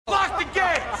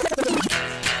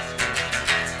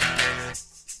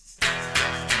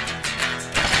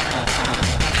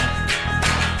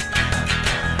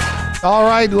All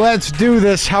right, let's do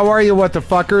this. How are you, what the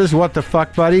fuckers, what the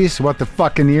fuck buddies, what the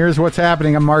fucking ears? What's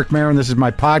happening? I'm Marc Maron. This is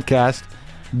my podcast,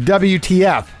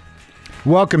 WTF.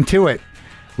 Welcome to it.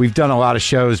 We've done a lot of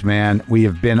shows, man. We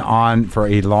have been on for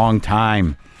a long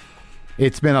time.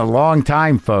 It's been a long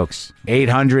time, folks.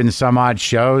 800 and some odd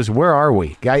shows. Where are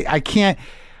we? I can't,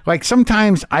 like,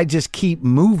 sometimes I just keep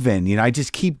moving, I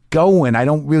just keep going. I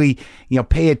don't really,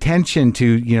 pay attention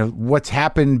to, what's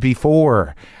happened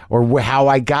before or how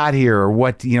I got here or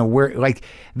what, where, like,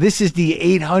 this is the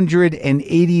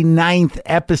 889th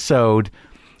episode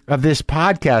of this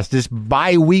podcast, this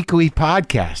bi-weekly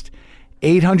podcast.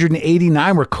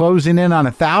 889. We're closing in on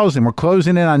 1,000. We're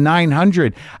closing in on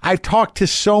 900. I've talked to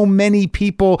so many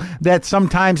people that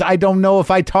sometimes I don't know if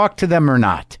I talk to them or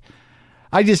not.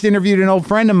 I just interviewed an old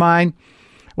friend of mine,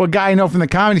 a guy I know from the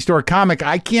Comedy Store, comic.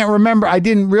 I can't remember. I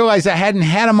didn't realize I hadn't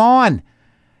had him on.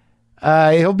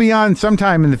 He'll be on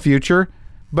sometime in the future,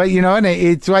 but and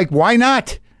it's like, why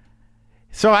not?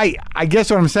 So I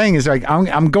guess what I'm saying is, like,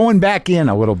 I'm going back in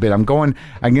a little bit. I'm going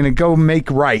to go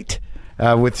make right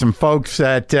with some folks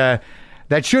that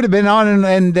should have been on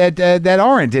and that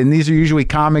aren't. And these are usually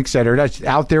comics that are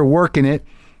out there working it.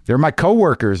 They're my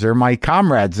coworkers. They're my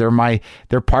comrades.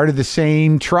 They're part of the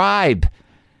same tribe.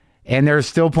 And there's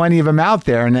still plenty of them out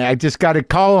there. And I just got to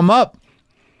call them up.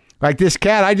 Like this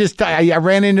cat, I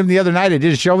ran into him the other night. I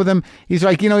did a show with him. He's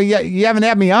like, you haven't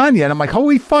had me on yet. I'm like,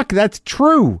 holy fuck, that's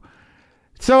true.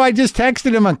 So I just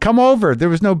texted him and come over. There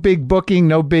was no big booking,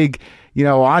 no big,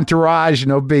 entourage,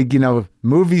 no big,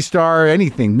 movie star,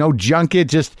 anything. No junket,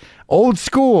 just old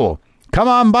school. Come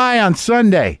on by on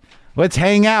Sunday. Let's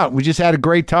hang out. We just had a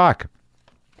great talk.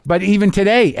 But even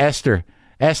today, Esther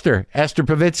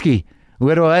Povitsky,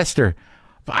 little Esther,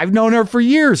 I've known her for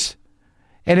years.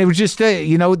 And it was just,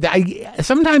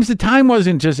 sometimes the time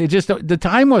wasn't the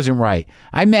time wasn't right.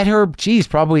 I met her,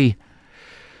 probably,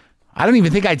 I don't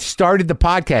even think I'd started the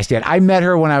podcast yet. I met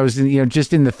her when I was,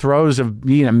 just in the throes of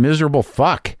being a miserable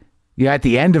fuck, at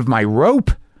the end of my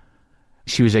rope.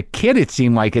 She was a kid, it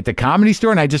seemed like, at the Comedy Store,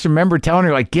 and I just remember telling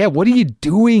her, like, yeah, what are you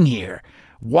doing here?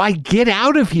 Why get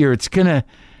out of here? It's gonna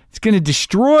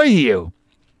destroy you.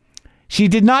 She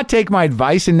did not take my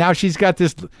advice, and now she's got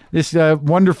this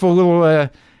wonderful little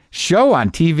show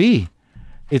on TV.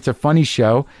 It's a funny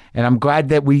show, and I'm glad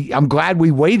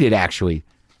we waited, actually,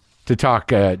 to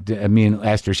talk. Me and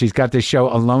Esther. She's got this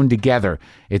show, Alone Together.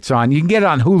 It's on. You can get it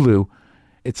on Hulu.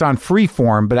 It's on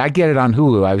Freeform, but I get it on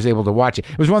Hulu. I was able to watch it.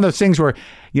 It was one of those things where,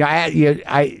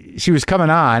 she was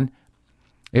coming on.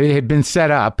 It had been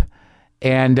set up,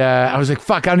 and I was like,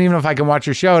 "Fuck, I don't even know if I can watch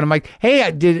her show." And I'm like, "Hey,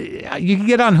 you can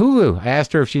get on Hulu?" I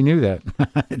asked her if she knew that.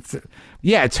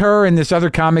 It's her and this other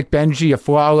comic, Benji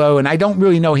Aflalo, and I don't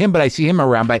really know him, but I see him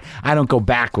around, but I don't go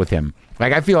back with him.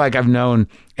 Like, I feel like I've known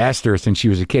Esther since she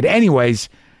was a kid. Anyways,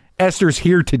 Esther's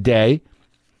here today,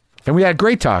 and we had a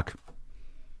great talk.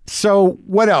 So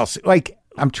what else? Like,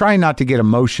 I'm trying not to get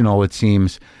emotional, it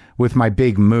seems, with my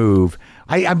big move.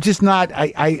 I'm just not,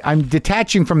 I'm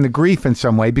detaching from the grief in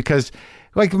some way because,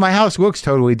 like, my house looks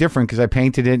totally different because I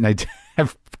painted it and I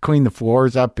have cleaned the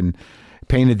floors up and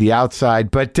painted the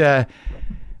outside. But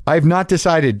I've not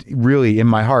decided really in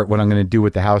my heart what I'm going to do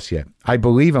with the house yet. I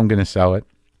believe I'm going to sell it.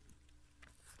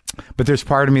 But there's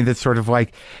part of me that's sort of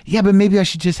like, yeah, but maybe I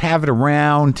should just have it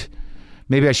around.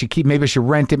 Maybe I should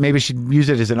rent it. Maybe I should use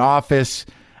it as an office.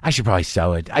 I should probably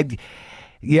sell it. And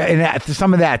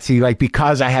some of that, see, like,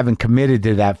 because I haven't committed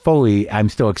to that fully, I'm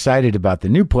still excited about the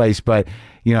new place, but,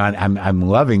 I'm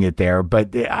loving it there,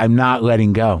 but I'm not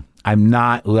letting go. I'm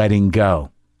not letting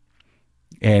go.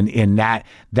 And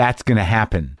that's going to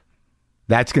happen.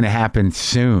 That's going to happen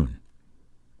soon.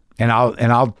 And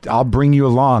I'll bring you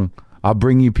along. I'll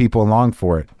bring you people along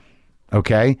for it.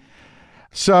 Okay?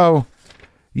 So,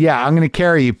 yeah, I'm going to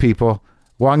carry you people.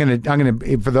 Well, I'm going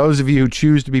to, for those of you who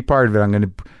choose to be part of it,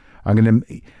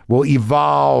 we'll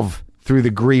evolve through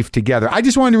the grief together. I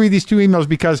just wanted to read these two emails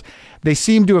because they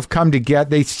seem to have come together.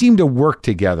 They seem to work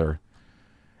together.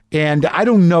 And I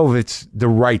don't know if it's the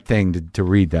right thing to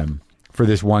read them for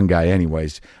this one guy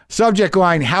anyways. Subject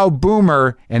line, how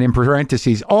Boomer, and in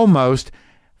parentheses, almost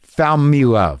found me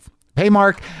love. Hey,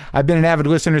 Mark, I've been an avid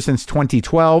listener since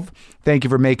 2012. Thank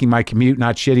you for making my commute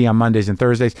not shitty on Mondays and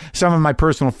Thursdays. Some of my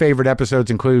personal favorite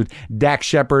episodes include Dax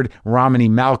Shepard, Romany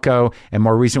Malco, and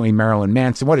more recently Marilyn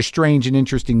Manson. What a strange and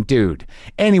interesting dude.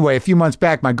 Anyway, a few months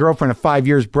back, my girlfriend of 5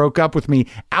 years broke up with me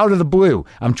out of the blue.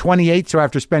 I'm 28, so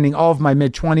after spending all of my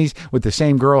mid-20s with the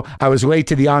same girl, I was late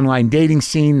to the online dating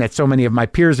scene that so many of my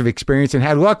peers have experienced and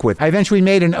had luck with. I eventually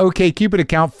made an OkCupid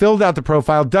account, filled out the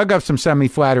profile, dug up some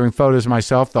semi-flattering photos of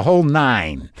myself, the whole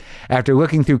nine. After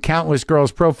looking through countless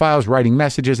girls' profiles, writing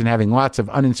messages and having lots of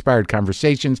uninspired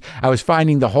conversations. I was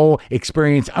finding the whole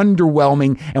experience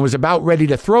underwhelming and was about ready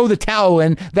to throw the towel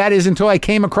in. That is until I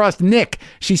came across Nick.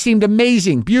 She seemed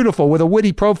amazing, beautiful, with a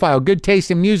witty profile, good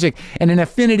taste in music, and an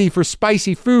affinity for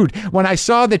spicy food. When I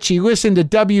saw that she listened to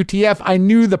WTF, I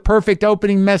knew the perfect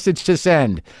opening message to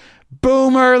send.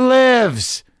 Boomer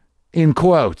lives, in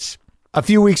quotes. A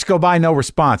few weeks go by, no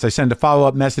response. I send a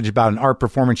follow-up message about an art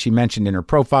performance she mentioned in her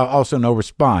profile, also no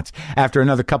response. After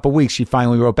another couple weeks, she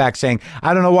finally wrote back saying,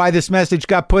 I don't know why this message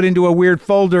got put into a weird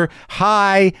folder.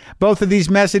 Hi, both of these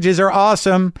messages are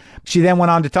awesome. She then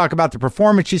went on to talk about the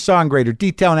performance she saw in greater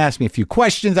detail and asked me a few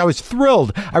questions. I was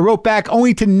thrilled. I wrote back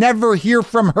only to never hear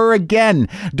from her again.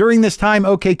 During this time,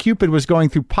 OkCupid was going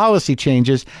through policy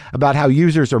changes about how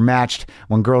users are matched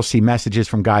when girls see messages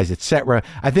from guys, etc.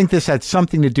 I think this had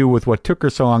something to do with what took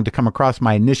her so long to come across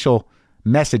my initial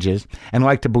messages, and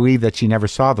like to believe that she never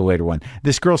saw the later one.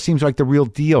 This girl seems like the real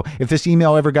deal. If this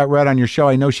email ever got read on your show,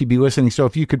 I know she'd be listening. So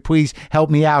if you could please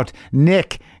help me out.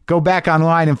 Nick, go back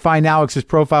online and find Alex's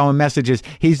profile and messages.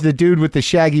 He's the dude with the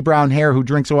shaggy brown hair who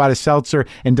drinks a lot of seltzer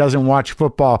and doesn't watch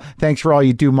football. Thanks for all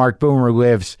you do, Mark. Boomer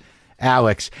lives.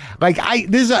 Alex.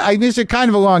 This is a kind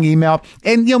of a long email,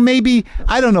 and maybe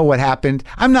I don't know what happened.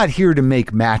 I'm not here to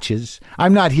make matches.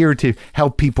 I'm not here to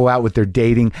help people out with their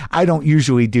dating. I don't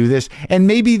usually do this, and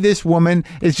maybe this woman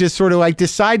is just sort of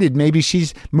decided. Maybe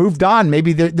she's moved on.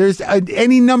 Maybe there's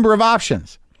any number of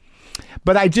options.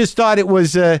 But I just thought it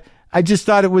was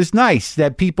nice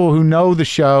that people who know the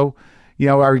show,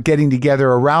 are getting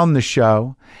together around the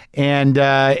show, but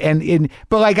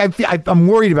I'm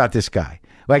worried about this guy.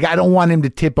 I don't want him to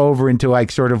tip over into I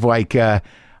don't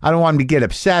want him to get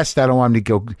obsessed. I don't want him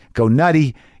to go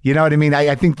nutty. You know what I mean?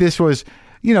 I think this was,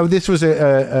 there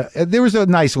was a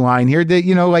nice line here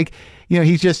that,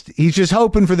 he's just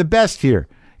hoping for the best here.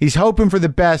 He's hoping for the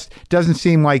best. Doesn't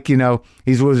seem like,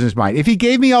 he's losing his mind. If he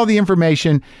gave me all the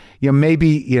information,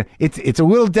 maybe it's a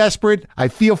little desperate. I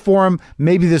feel for him.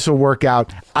 Maybe this will work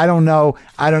out. I don't know.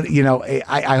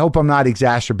 I hope I'm not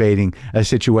exacerbating a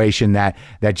situation that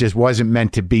just wasn't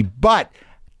meant to be. But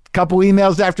couple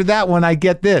emails after that one, I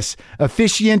get this.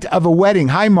 Officiant of a wedding.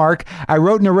 Hi, Mark. I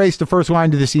wrote and erased the first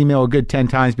line to this email a good 10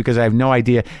 times because I have no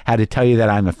idea how to tell you that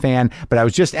I'm a fan, but I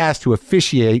was just asked to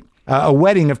officiate a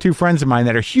wedding of two friends of mine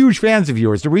that are huge fans of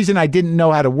yours. The reason I didn't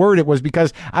know how to word it was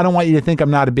because I don't want you to think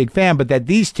I'm not a big fan, but that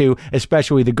these two,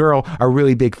 especially the girl, are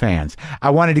really big fans.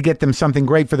 I wanted to get them something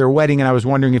great for their wedding, and I was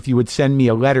wondering if you would send me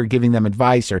a letter giving them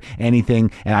advice or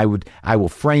anything, and I will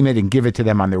frame it and give it to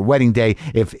them on their wedding day.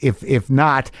 If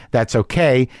not, that's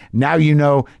okay. Now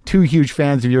two huge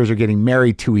fans of yours are getting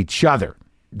married to each other.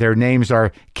 Their names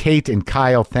are Kate and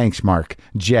Kyle. Thanks, Mark.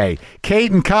 J.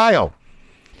 Kate and Kyle.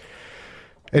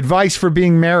 Advice for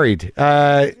being married.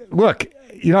 Look,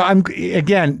 I'm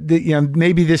again.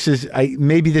 Maybe this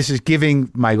is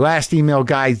giving my last email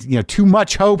guy, too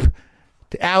much hope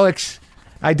to Alex.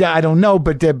 I don't know,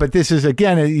 but this is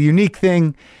again a unique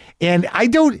thing, and I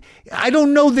don't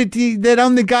know that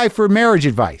I'm the guy for marriage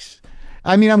advice.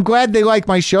 I mean, I'm glad they like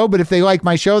my show, but if they like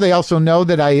my show, they also know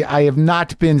that I have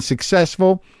not been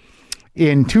successful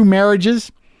in 2 marriages.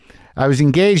 I was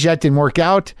engaged. That didn't work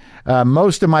out.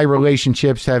 Most of my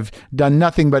relationships have done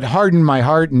nothing but harden my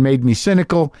heart and made me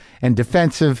cynical and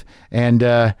defensive. And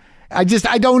I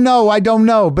don't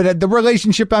know. But the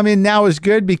relationship I'm in now is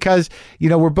good because,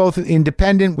 we're both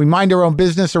independent. We mind our own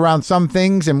business around some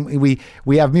things, and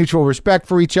we have mutual respect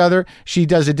for each other. She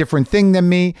does a different thing than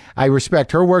me. I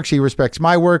respect her work. She respects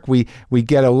my work. We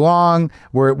get along.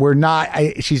 We're not,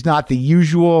 she's not the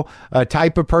usual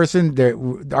type of person.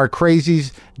 Our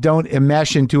crazies don't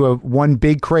enmesh into one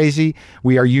big crazy.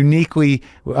 We are uniquely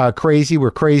crazy.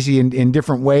 We're crazy in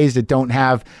different ways that don't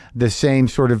have the same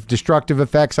sort of destructive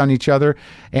effects on each other.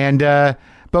 And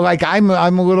but I'm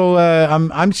a little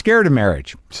I'm scared of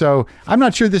marriage, so I'm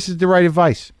not sure this is the right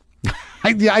advice.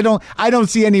 I don't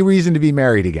see any reason to be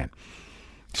married again,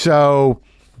 so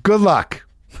good luck.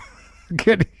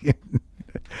 Good.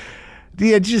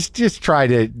 Yeah, just try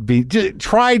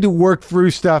to work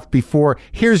through stuff before.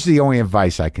 Here's the only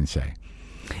advice I can say,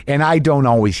 and I don't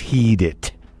always heed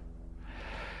it.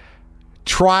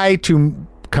 Try to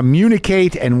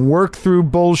communicate and work through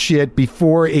bullshit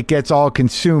before it gets all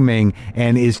consuming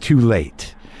and is too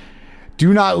late.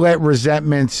 Do not let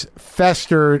resentments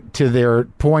fester to their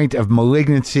point of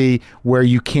malignancy where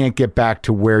you can't get back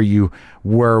to where you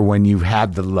were when you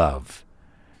had the love.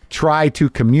 Try to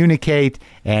communicate,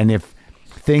 and if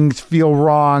things feel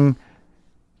wrong,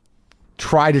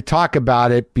 try to talk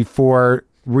about it before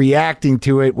reacting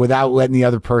to it without letting the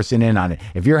other person in on it.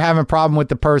 If you're having a problem with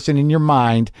the person in your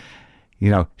mind,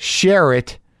 share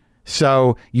it,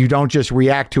 So you don't just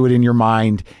react to it in your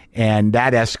mind and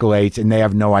that escalates and they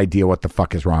have no idea what the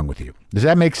fuck is wrong with you. Does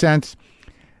that make sense?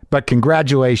 But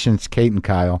congratulations, Kate and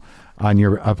Kyle, on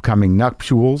your upcoming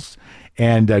nuptials.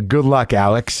 And good luck,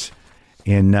 Alex,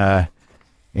 in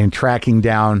tracking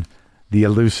down the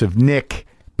elusive Nick.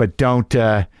 But don't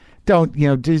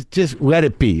just let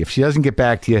it be. If she doesn't get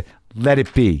back to you, let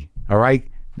it be. All right?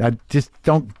 Just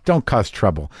don't cause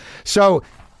trouble. So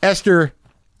Esther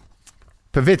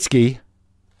Povitsky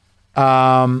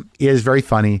is very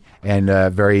funny and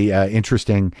very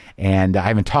interesting, and I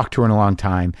haven't talked to her in a long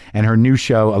time. And her new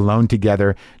show, Alone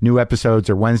Together, new episodes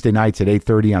are Wednesday nights at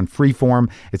 8:30 on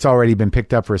Freeform. It's already been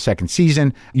picked up for a second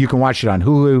season. You can watch it on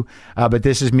Hulu, but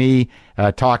this is me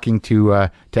talking to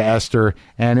Esther,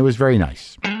 and it was very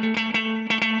nice.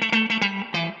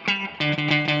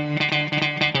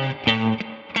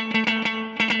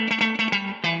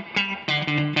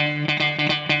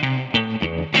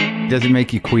 Does it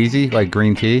make you queasy, like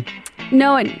green tea?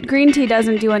 No, green tea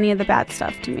doesn't do any of the bad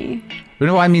stuff to me.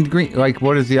 No, I mean green. Like,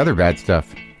 what is the other bad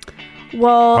stuff?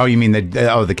 Well, oh, you mean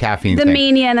the caffeine? The thing.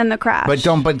 mania and the crash. But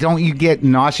don't you get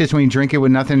nauseous when you drink it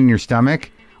with nothing in your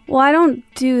stomach? Well, I don't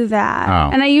do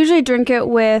that, and I usually drink it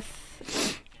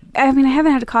with. I mean, I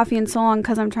haven't had coffee in so long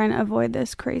because I'm trying to avoid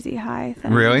this crazy high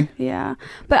thing. Really? Yeah,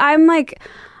 but I'm like,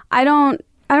 I don't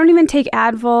even take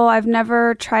Advil. I've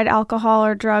never tried alcohol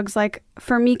or drugs. Like,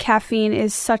 for me, caffeine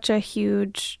is such a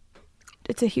huge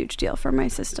deal for my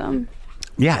system.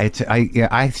 Yeah,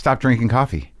 I stopped drinking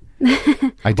coffee.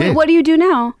 I did. Wait, what do you do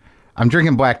now? I'm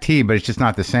drinking black tea, but it's just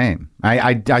not the same.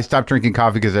 I stopped drinking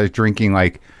coffee because I was drinking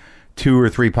like 2 or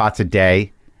 3 pots a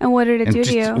day. And what did it do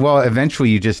to you? Well, eventually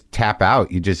you just tap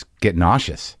out. You just get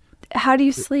nauseous. How do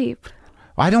you sleep?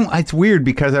 It's weird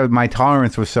because my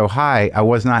tolerance was so high, I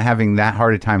was not having that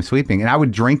hard a time sleeping. And I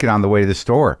would drink it on the way to the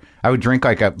store. I would drink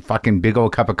like a fucking big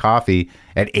old cup of coffee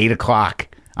at 8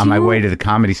 o'clock on my way to the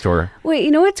Comedy Store. Wait,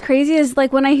 you know what's crazy is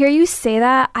like when I hear you say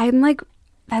that, I'm like,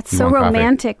 that's so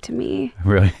romantic to me.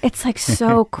 Really? It's like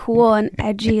so cool and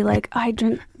edgy. Like, I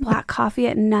drink black coffee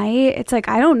at night. It's like,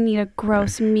 I don't need a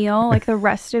gross meal like the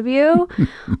rest of you.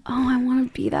 Oh, I want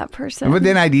to be that person. But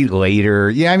then I'd eat later.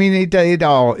 Yeah, I mean, it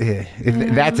all,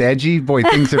 if that's edgy, boy,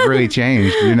 things have really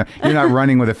changed. You're not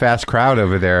running with a fast crowd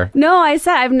over there. No, I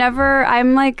said I've never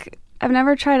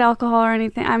tried alcohol or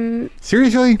anything.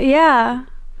 Seriously? Yeah,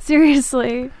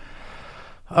 seriously.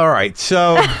 All right,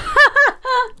 so...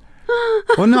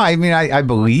 Well, no, I mean, I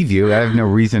believe you. I have no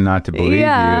reason not to believe you.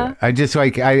 I just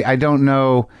I don't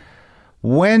know.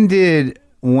 When did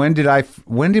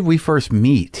we first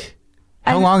meet?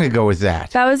 How long ago was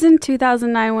that? That was in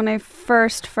 2009 when I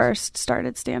first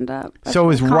started stand-up. So it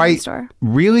was right... Store.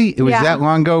 Really? It was that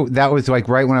long ago? That was like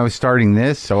right when I was starting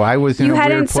this? So I was in a weird place?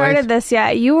 You hadn't started this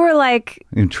yet. You were like...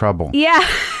 In trouble. Yeah.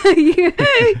 I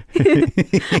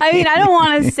mean, I don't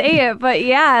want to say it, but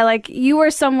yeah, like you were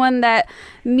someone that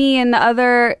me and the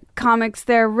other comics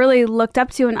there really looked up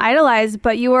to and idolized,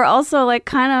 but you were also like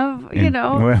kind of,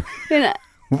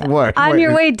 on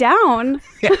your way down.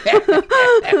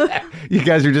 You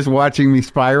guys are just watching me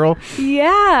spiral?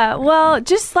 Yeah. Well,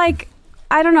 just like,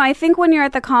 I don't know. I think when you're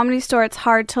at the Comedy Store, it's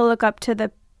hard to look up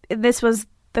to this was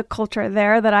the culture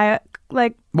there that I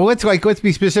like. Well, let's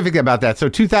be specific about that. So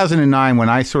 2009, when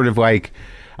I sort of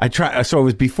so it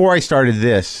was before I started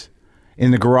this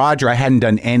in the garage, or I hadn't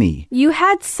done any. You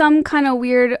had some kind of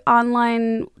weird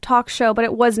online talk show, but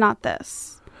it was not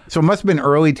this. So it must have been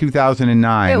early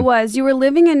 2009. It was. You were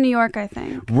living in New York, I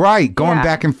think. Right. Going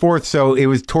back and forth. So it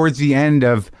was towards the end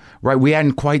of, right, we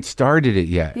hadn't quite started it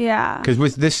yet. Yeah.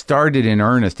 Because this started in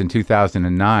earnest in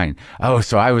 2009. Oh,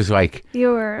 so I was like... You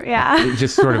were, yeah.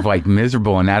 Just sort of like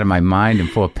miserable and out of my mind and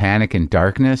full of panic and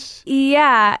darkness.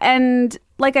 Yeah. And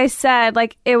like I said,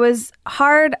 like it was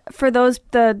hard for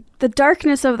the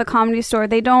darkness of the Comedy Store.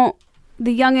 The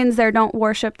youngins there don't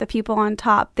worship the people on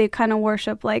top. They kind of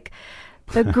worship like...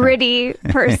 the gritty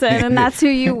person, and that's who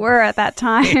you were at that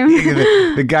time.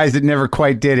 the guys that never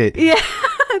quite did it. Yeah.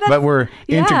 But were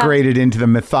integrated into the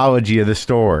mythology of the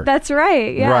store. That's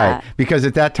right, yeah. Right, because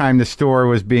at that time the store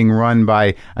was being run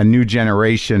by a new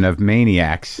generation of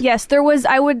maniacs. Yes, there was,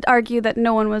 I would argue that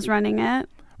no one was running it.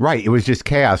 Right, it was just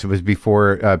chaos. It was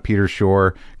before Peter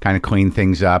Shore kind of cleaned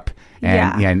things up.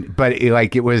 But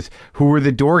it was, who were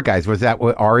the door guys? Was that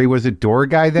what Ari was a door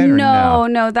guy then?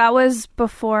 No, that was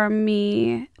before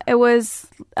me. It was,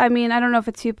 I mean, I don't know if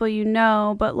it's people you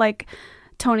know, but like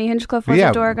Tony Hinchcliffe was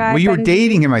a door guy. Well, you were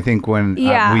dating him, I think, when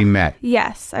we met.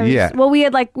 Yes. Well, we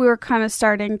were kind of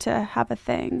starting to have a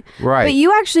thing. Right. But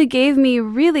you actually gave me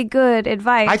really good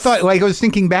advice. I thought, I was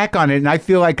thinking back on it, and I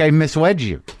feel like I misled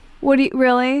you.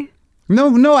 Really?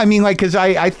 No. I mean, like, because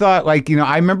I thought, like,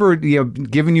 I remember,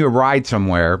 giving you a ride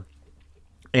somewhere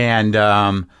and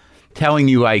telling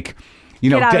you, like,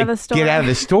 get out of the store. Get out of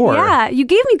the store. Yeah, you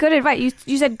gave me good advice.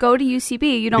 You said, go to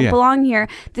UCB. You don't belong here.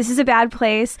 This is a bad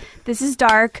place. This is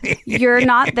dark. You're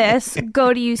not this.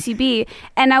 Go to UCB.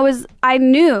 And I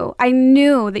knew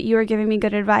that you were giving me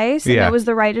good advice. And it was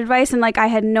the right advice. And like, I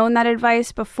had known that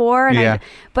advice before. And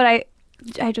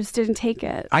I just didn't take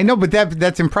it. I know, but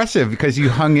that's impressive because you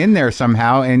hung in there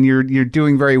somehow, and you're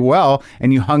doing very well,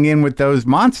 and you hung in with those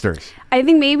monsters. I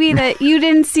think maybe that you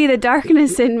didn't see the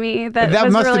darkness in me that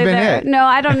was must really have been there. it. No,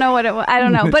 I don't know what it was. I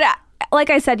don't know. But like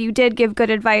I said, you did give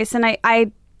good advice, and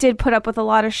I did put up with a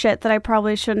lot of shit that I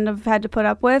probably shouldn't have had to put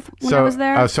up with when I was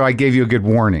there. So I gave you a good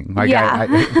warning. Like, yeah.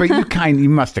 But you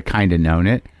must have kind of known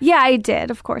it. Yeah, I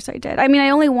did. Of course I did. I mean, I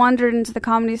only wandered into the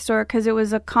Comedy Store because it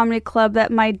was a comedy club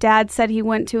that my dad said he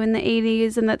went to in the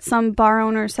 80s and that some bar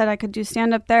owner said I could do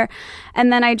stand-up there.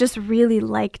 And then I just really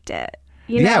liked it.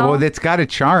 You know? Well, it's got a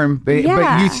charm. But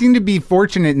you seem to be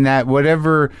fortunate in that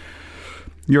whatever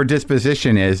your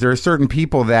disposition is, there are certain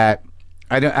people that,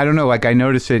 I don't know, like I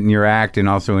notice it in your act and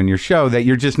also in your show that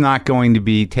you're just not going to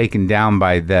be taken down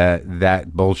by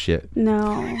that bullshit. No.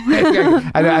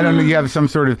 I don't know. You have some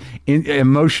sort of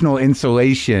emotional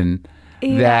insulation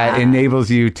that enables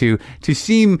you to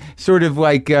seem sort of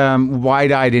like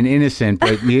wide-eyed and innocent,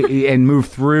 but and move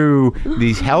through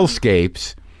these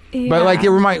hellscapes. Yeah. But like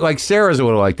like Sarah's a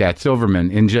little like that,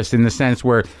 Silverman, in the sense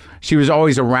where she was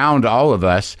always around all of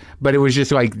us, but it was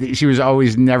just like she was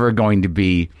always never going to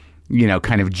be,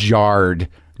 kind of jarred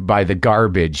by the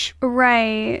garbage.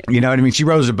 Right. You know what I mean? She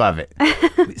rose above it,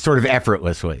 sort of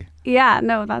effortlessly. Yeah,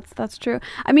 no, that's true.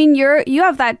 I mean, you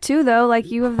have that too, though.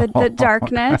 Like, you have the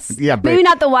darkness. Yeah, but maybe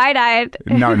not the wide-eyed.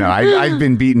 No, I've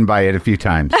been beaten by it a few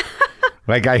times.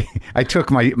 Like I took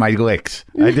my licks.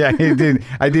 I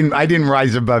didn't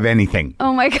rise above anything.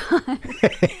 Oh my God.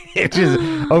 It just,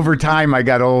 over time I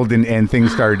got old and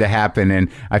things started to happen and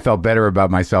I felt better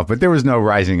about myself, but there was no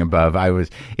rising above.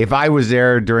 If I was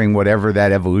there during whatever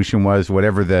that evolution was,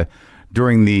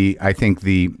 during the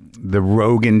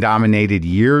Rogan dominated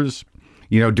years,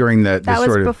 during the that was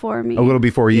sort of before me, a little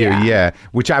before you, yeah,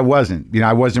 which I wasn't.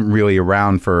 I wasn't really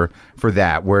around for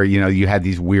that. Where you had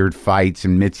these weird fights,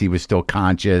 and Mitzi was still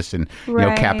conscious, and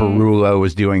Caparulo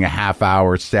was doing a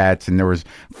half-hour sets, and there was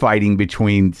fighting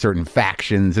between certain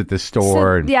factions at the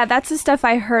store. So, that's the stuff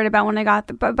I heard about when I got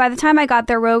there. But by the time I got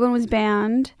there, Rogan was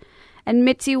banned, and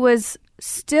Mitzi was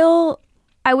still.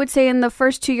 I would say in the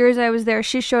first 2 years I was there,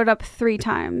 she showed up 3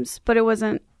 times, but it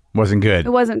wasn't good. It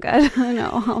wasn't good.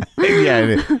 No.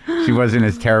 Yeah, she wasn't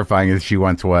as terrifying as she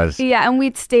once was. Yeah, and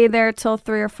we'd stay there till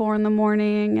 3 or 4 in the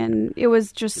morning, and it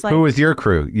was just like... Who was your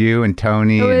crew? You and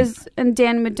Tony? And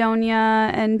Dan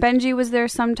Madonia, and Benji was there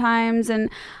sometimes, and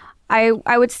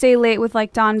I would stay late with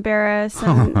like Don Barris,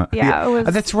 and it was...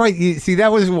 That's right. See,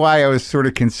 that was why I was sort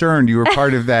of concerned. You were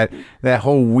part of that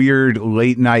whole weird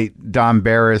late night Don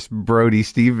Barris, Brody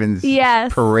Stevens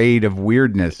parade of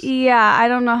weirdness. Yeah, I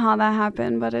don't know how that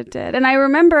happened, but it did. And I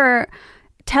remember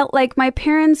my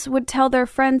parents would tell their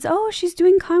friends, oh, she's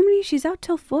doing comedy, she's out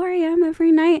till 4 a.m.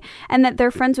 every night, and that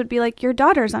their friends would be like, your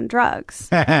daughter's on drugs.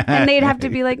 And they'd have to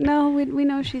be like, no, we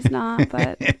know she's not,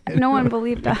 but no one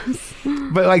believed us.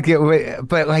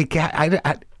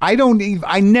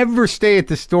 I never stay at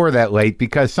the store that late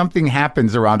because something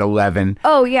happens around 11.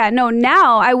 Oh yeah, no,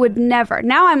 now I would never.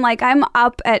 Now I'm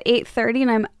up at 8:30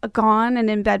 and I'm gone and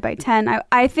in bed by 10.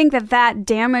 I think that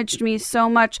damaged me so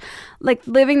much, like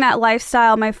living that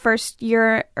lifestyle my first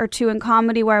year or two in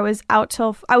comedy where I was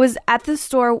I was at the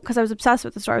store because I was obsessed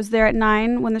with the store. I was there at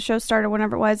 9 when the show started,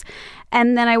 whenever it was.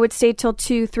 And then I would stay till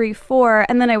 2, 3, 4,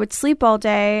 and then I would sleep all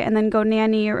day and then go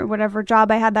nanny or whatever job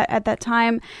I had at that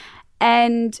time.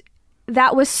 And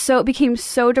that became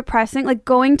so depressing. Like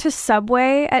going to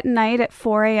Subway at night at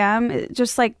 4 a.m. It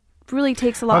just like really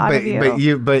takes a lot out of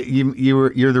you. But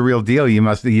you're the real deal. You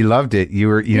loved it. You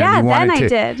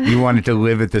wanted to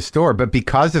live at the store. But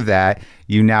because of that,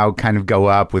 you now kind of go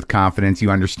up with confidence. You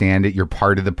understand it. You're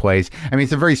part of the place. I mean,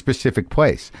 it's a very specific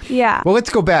place. Yeah. Well, let's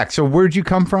go back. So where'd you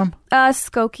come from?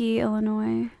 Skokie,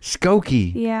 Illinois.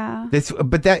 Skokie. Yeah.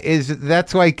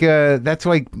 That's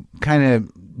like kind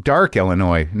of dark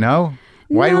Illinois, no?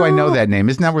 Why do I know that name?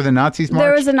 Isn't that where the Nazis marched?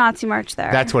 There was a Nazi march there.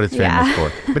 That's what it's famous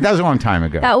for. But that was a long time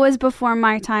ago. That was before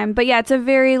my time. But yeah, it's a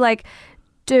very like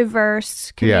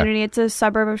diverse community. Yeah. It's a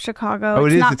suburb of Chicago. Oh,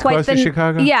 it's close to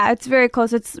Chicago? Yeah, it's very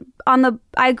close.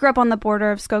 I grew up on the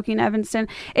border of Skokie and Evanston.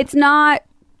 It's not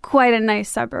quite a nice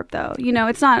suburb though.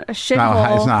 It's not a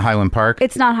shithole. It's not Highland Park?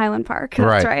 It's not Highland Park.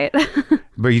 That's right.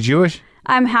 But are you Jewish?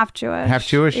 I'm half Jewish. Half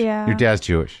Jewish? Yeah. Your dad's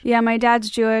Jewish? Yeah, my dad's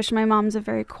Jewish. My mom's a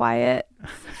very quiet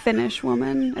Finnish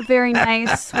woman. Very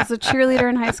nice. Was a cheerleader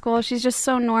in high school. She's just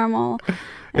so normal.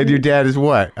 And your dad is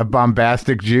what? A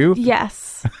bombastic Jew?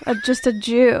 Yes. Just a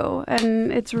Jew.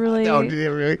 And it's really... Oh,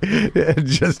 really?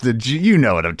 Just a Jew. You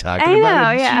know what I'm talking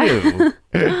about.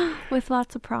 Jew. With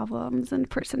lots of problems and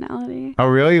personality. Oh,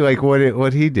 really? Like,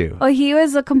 what'd he do? Well, he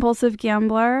was a compulsive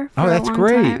gambler for that's a long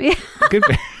great. time. Yeah. Good.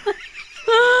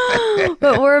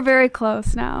 But we're very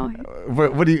close now.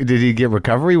 What did he get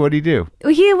recovery? What did he do?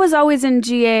 He was always in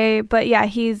GA, but yeah,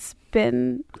 he's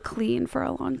been clean for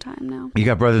a long time now. You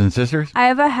got brothers and sisters? I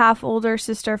have a half older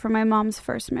sister from my mom's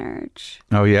first marriage.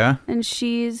 Oh, yeah? And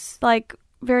she's like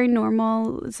very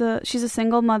normal. She's a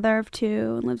single mother of 2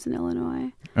 and lives in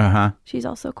Illinois. Uh-huh. She's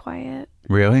also quiet.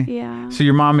 Really? Yeah. So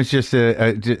your mom is just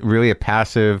really a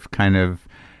passive kind of,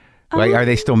 like, are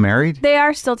they still married? They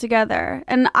are still together.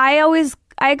 And I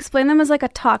explain them as like a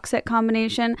toxic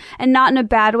combination, and not in a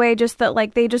bad way, just that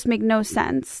like they just make no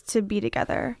sense to be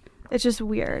together. It's just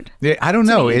weird. Yeah, I don't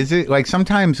know. Is it like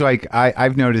sometimes like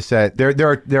I've noticed that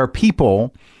there are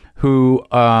people who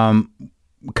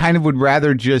kind of would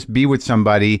rather just be with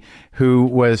somebody who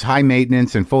was high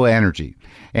maintenance and full of energy.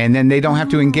 And then they don't have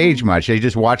to engage much. They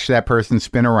just watch that person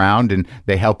spin around and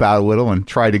they help out a little and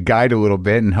try to guide a little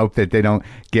bit and hope that they don't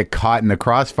get caught in the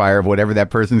crossfire of whatever that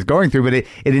person's going through. But it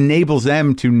enables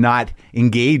them to not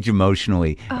engage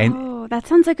emotionally. Oh, that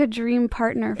sounds like a dream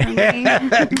partner for me.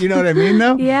 You know what I mean,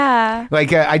 though? Yeah.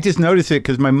 Like, I just notice it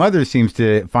because my mother seems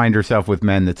to find herself with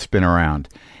men that spin around.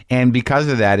 And because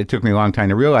of that, it took me a long time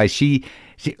to realize she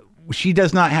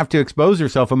does not have to expose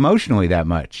herself emotionally that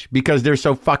much because they're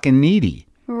so fucking needy.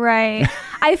 Right.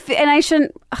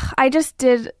 I just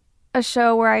did a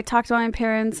show where I talked about my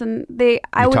parents and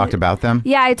talked about them?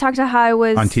 Yeah, I talked to how I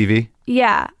was... On TV?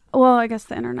 Yeah. Well, I guess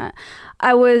the internet.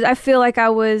 I feel like I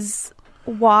was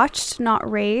watched, not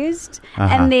raised.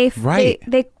 And they,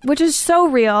 which is so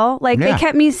real. Like, they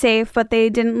kept me safe, but they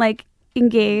didn't, like,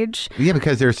 engage. Yeah,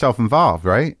 because they're self-involved,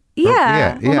 right?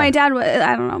 Yeah. Well, my dad was...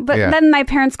 I don't know. But then my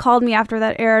parents called me after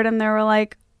that aired, and they were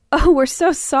like, oh, we're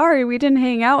so sorry we didn't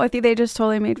hang out with you. They just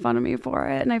totally made fun of me for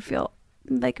it. And I feel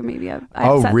like maybe I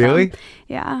upset really? them.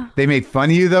 Yeah. They made fun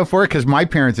of you, though, for it? Because my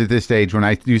parents at this age, when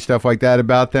I do stuff like that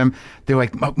about them, they're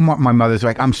like, my mother's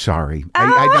like, I'm sorry.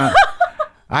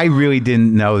 I really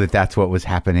didn't know that that's what was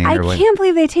happening. I can't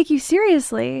believe they take you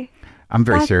seriously. I'm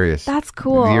very serious. That's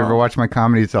cool. Have you ever watched my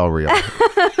comedy? It's all real.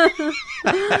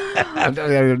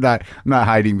 I'm not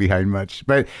hiding behind much.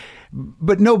 But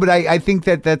I think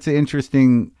that's an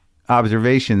interesting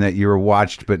observation that you were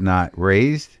watched but not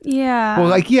raised. Yeah.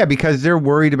 Well, because they're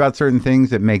worried about certain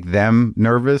things that make them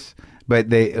nervous. But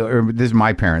this is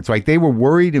my parents. Like, they were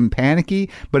worried and panicky,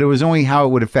 but it was only how it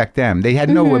would affect them. They had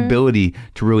no ability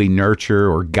to really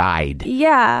nurture or guide.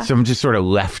 Yeah. So I'm just sort of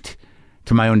left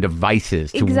to my own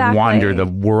devices to wander the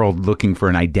world looking for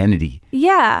an identity.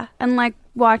 Yeah. And like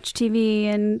watch TV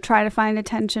and try to find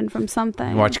attention from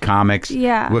something. Watch comics.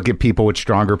 Yeah. Look at people with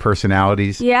stronger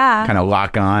personalities. Yeah. Kind of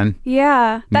lock on.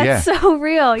 Yeah. That's so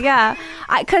real. Yeah.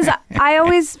 Because I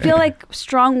always feel like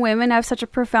strong women have such a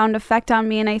profound effect on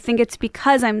me. And I think it's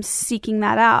because I'm seeking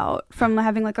that out from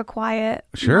having like a quiet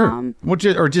mom. Well,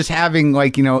 just having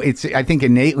like, I think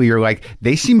innately you're like,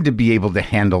 they seem to be able to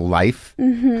handle life.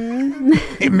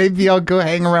 Mm-hmm. Maybe I'll go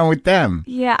hang around with them.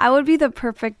 Yeah. I would be the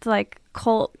perfect like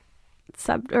cult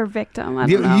victim. I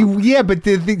don't know. But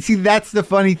see, that's the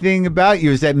funny thing about you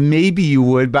is that maybe you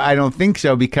would, but I don't think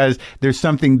so because there's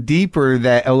something deeper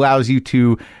that allows you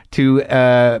to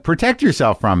protect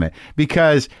yourself from it.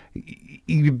 Because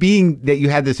being that you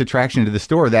had this attraction to the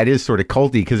store, that is sort of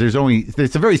culty because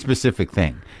it's a very specific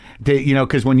thing.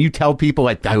 Because when you tell people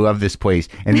like I love this place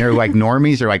and they're like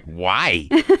normies, they're like, why?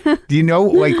 Do you know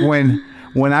like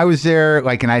when I was there,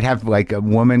 like, and I'd have like a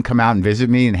woman come out and visit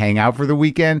me and hang out for the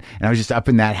weekend, and I was just up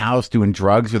in that house doing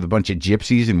drugs with a bunch of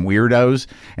gypsies and weirdos,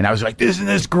 and I was like, isn't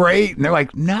this great? And they're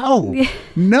like, no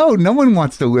one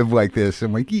wants to live like this.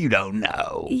 I'm like, you don't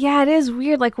know. Yeah, it is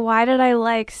weird. Like, why did I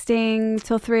like staying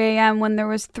till 3 a.m. when there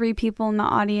was 3 people in the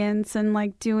audience and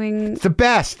like doing... It's the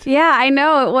best. Yeah, I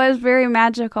know. It was very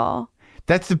magical.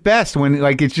 That's the best when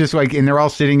like it's just like and they're all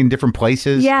sitting in different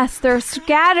places. Yes, they're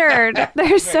scattered.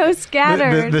 They're so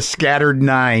scattered. The scattered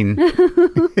 9.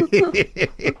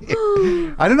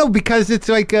 I don't know because it's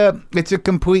like it's a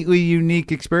completely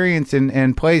unique experience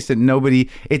and place that nobody.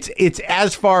 It's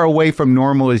as far away from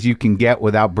normal as you can get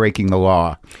without breaking the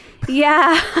law.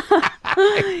 Yeah.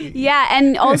 Yeah,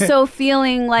 and also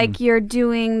feeling like you're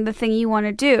doing the thing you want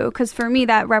to do. Because for me,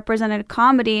 that represented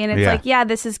comedy. And it's like,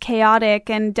 this is chaotic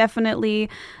and definitely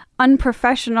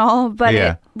unprofessional, but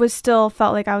it was still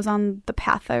felt like I was on the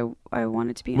path I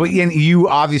wanted to be on. Well, and you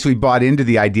obviously bought into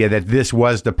the idea that this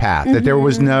was the path, that there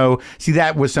was no... See,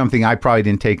 that was something I probably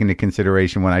didn't take into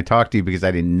consideration when I talked to you because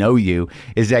I didn't know you,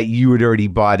 is that you had already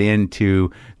bought into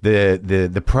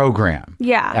the program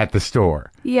at the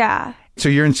store. Yeah. So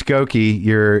you're in Skokie,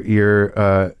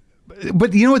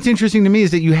 but you know what's interesting to me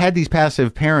is that you had these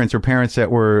passive parents or parents that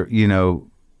were,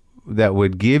 that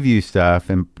would give you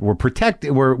stuff and were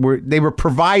protected, they were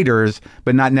providers,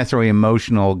 but not necessarily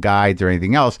emotional guides or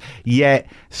anything else. Yet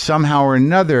somehow or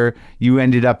another, you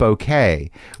ended up okay.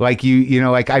 Like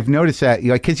like I've noticed that,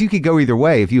 because you could go either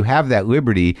way if you have that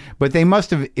liberty, but they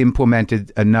must have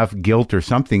implemented enough guilt or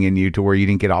something in you to where you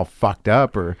didn't get all fucked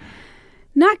up or...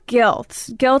 Not guilt.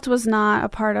 Guilt was not a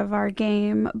part of our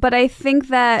game, but I think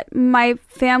that my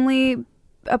family,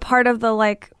 a part of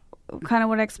the kind of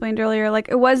what I explained earlier,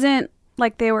 it wasn't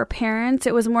like they were parents.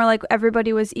 It was more like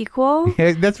everybody was equal.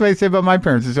 Yeah, that's what I say about my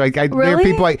parents. It's like really? They're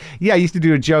people I used to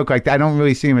do a joke I don't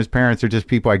really see them as parents. They're just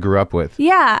people I grew up with.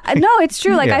 Yeah, no, it's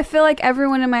true. I feel like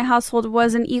everyone in my household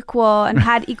was an equal and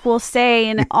had equal say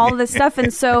and all this stuff.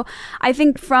 And so I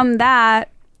think from that,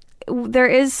 there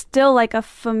is still a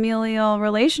familial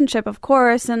relationship, of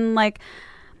course. And I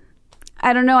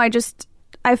don't know,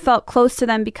 I felt close to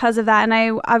them because of that. And I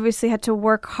obviously had to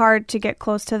work hard to get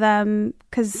close to them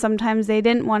because sometimes they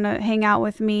didn't want to hang out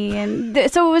with me. And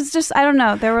so it was just, I don't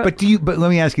know. But let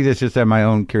me ask you this, just out of my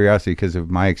own curiosity, because of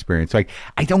my experience. I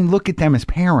don't look at them as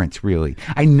parents, really.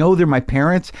 I know they're my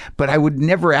parents, but I would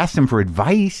never ask them for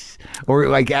advice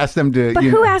or ask them to... But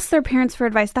who asks their parents for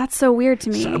advice? That's so weird to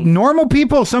me. Some normal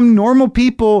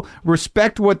people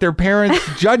respect what their parents'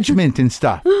 judgment and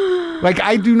stuff.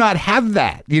 I do not have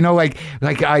that. My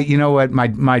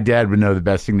dad would know the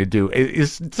best thing to do.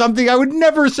 It's something I would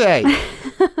never say.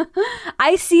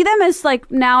 I see them as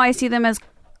now I see them as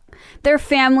their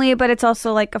family, but it's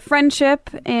also a friendship.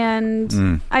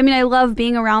 And I mean, I love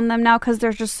being around them now because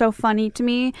they're just so funny to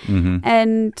me.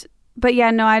 But yeah,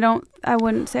 no, I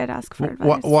wouldn't say I'd ask for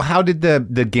advice. Well, how did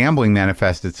the gambling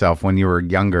manifest itself when you were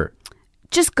younger?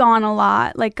 Just gone a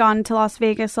lot, gone to Las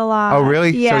Vegas a lot. Oh,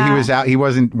 really? Yeah. So he was out, he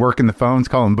wasn't working the phones,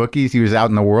 calling bookies. He was out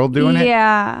in the world doing it?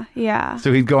 Yeah.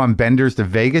 So he'd go on benders to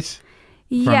Vegas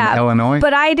from Illinois?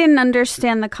 But I didn't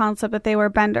understand the concept that they were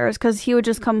benders because he would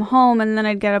just come home and then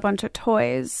I'd get a bunch of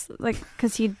toys,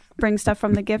 because he'd bring stuff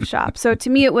from the gift shop. So to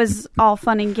me, it was all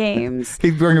fun and games.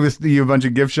 He'd bring you a bunch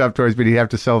of gift shop toys, but he'd have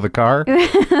to sell the car?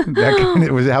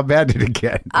 How bad did it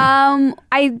get?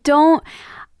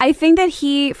 I think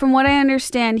that from what I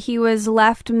understand, he was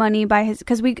left money by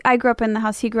because I grew up in the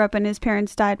house he grew up in. His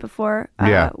parents died before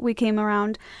we came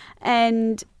around.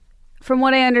 And from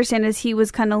what I understand is he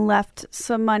was kind of left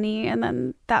some money and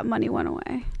then that money went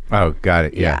away. Oh, got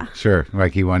it. Yeah, sure.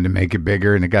 He wanted to make it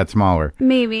bigger and it got smaller.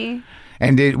 Maybe.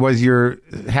 And was your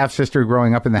half-sister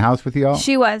growing up in the house with you all?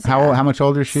 She was. How much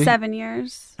older is she? 7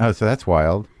 years. Oh, so that's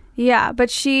wild. Yeah, but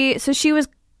she was,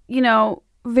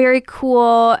 very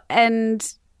cool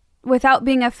and... Without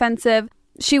being offensive,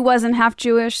 she wasn't half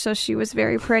Jewish, so she was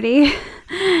very pretty.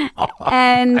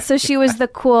 And so she was the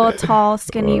cool, tall,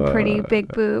 skinny, pretty,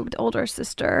 big-boobed older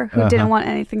sister who didn't want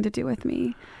anything to do with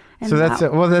me. And so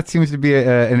that seems to be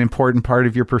an important part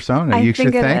of your persona. You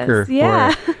should thank her for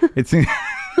it.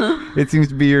 It seems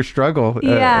to be your struggle.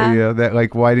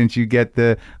 Why didn't you get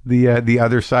the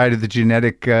other side of the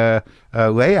genetic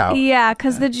layout? Yeah,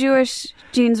 because the Jewish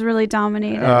genes really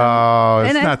dominated. Oh,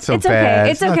 it's not so bad.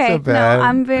 It's okay. Not so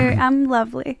bad. No, I'm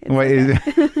lovely.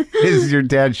 Is your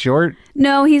dad short?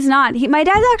 No, he's not. My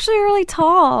dad's actually really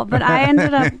tall, but I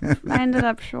ended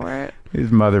up short. His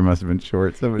mother must have been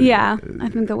short. I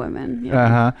think the women.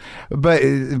 Yeah. But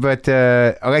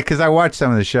because I watched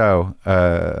some of the show.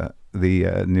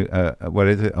 The new what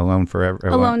is it? Alone Forever.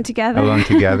 Alone Together. Alone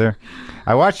Together.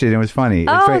 I watched it and it was funny.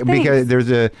 Because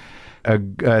there's a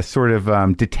sort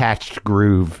of detached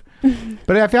groove,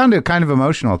 but I found it kind of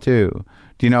emotional too.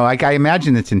 Do you know? I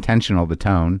imagine it's intentional. The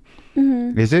tone,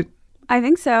 is it? I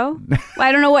think so.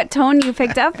 I don't know what tone you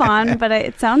picked up on, but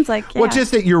it sounds like. Yeah. Well,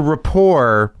 just that your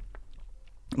rapport.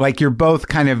 You're both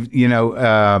kind of, and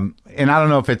I don't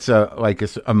know if it's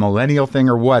a millennial thing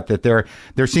or what, that there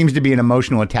seems to be an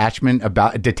emotional detachment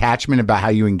about how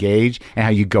you engage and how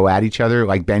you go at each other.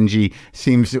 Like Benji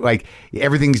seems like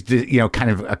everything's, kind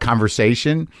of a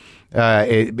conversation.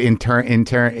 In turn,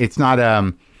 it's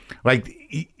not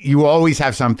you always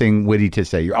have something witty to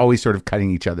say. You're always sort of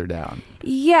cutting each other down.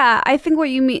 Yeah, I think what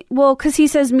you mean. Well, because he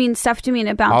says mean stuff to me and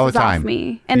it bounces off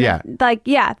me. And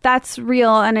that's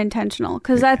real and intentional.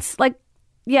 Because that's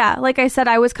yeah, like I said,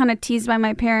 I was kind of teased by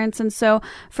my parents. And so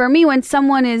for me, when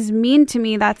someone is mean to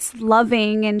me, that's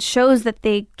loving and shows that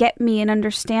they get me and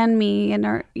understand me and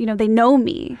are, you know, they know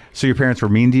me. So your parents were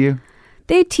mean to you?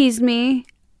 They teased me.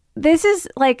 This is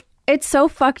like, it's so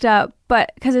fucked up,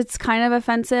 but because it's kind of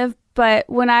offensive. But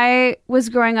when I was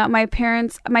growing up, my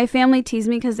family teased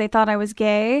me because they thought I was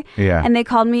gay. Yeah. And they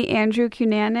called me Andrew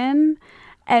Cunanan.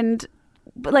 And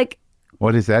like,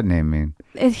 what does that name mean?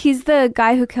 He's the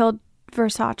guy who killed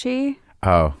Versace.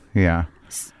 Oh, yeah.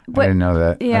 But, I didn't know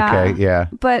that. Yeah. Okay, yeah.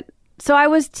 But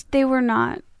so they were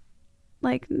not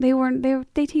like,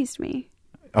 they teased me.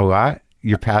 A lot?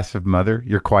 Your passive mother?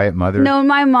 Your quiet mother? No,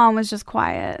 my mom was just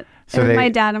quiet. So my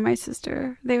dad and my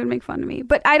sister, they would make fun of me.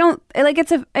 But I don't like,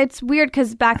 it's weird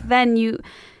because back then you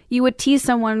would tease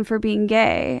someone for being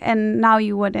gay and now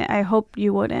you wouldn't. I hope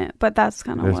you wouldn't, but that's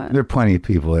kind of what. There are plenty of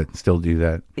people that still do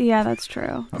that. Yeah, that's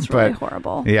true. It's really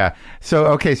horrible. Yeah. So,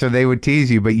 okay, so they would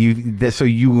tease you, but so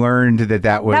you learned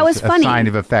that was a funny. sign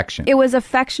of affection. It was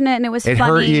affectionate and it was funny. It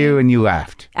hurt you and you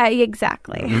laughed.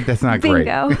 Exactly. That's not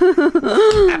Bingo.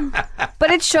 great. But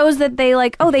it shows that they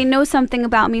they know something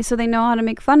about me, so they know how to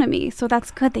make fun of me. So that's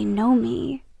good. They know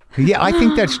me. Yeah, I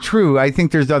think that's true. I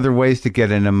think there's other ways to get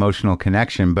an emotional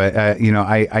connection, but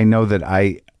I know that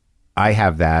I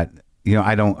have that. You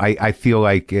know, I feel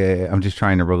like I'm just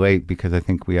trying to relate because I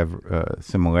think we have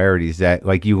similarities that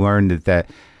like you learned that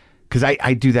because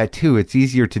I do that too. It's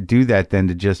easier to do that than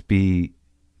to just be,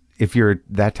 if you're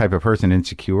that type of person,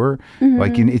 insecure,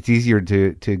 like it's easier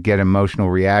to get emotional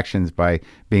reactions by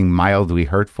being mildly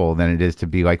hurtful than it is to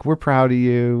be like, we're proud of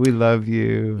you, we love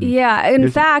you. Yeah. In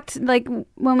fact, like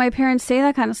when my parents say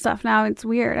that kind of stuff now, it's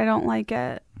weird. I don't like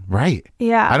it. Right.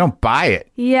 Yeah. I don't buy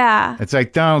it. Yeah. It's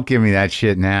like, don't give me that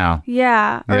shit now.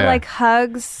 Yeah. Or like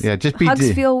hugs. Yeah. Just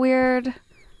hugs feel weird.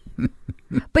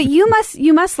 But you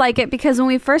must like it because when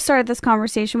we first started this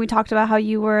conversation, we talked about how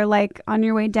you were like on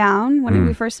your way down when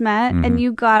we first met, and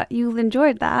you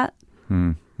enjoyed that.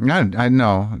 I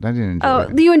know. I didn't enjoy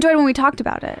it. You enjoyed when we talked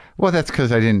about it. Well, that's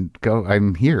because I didn't go.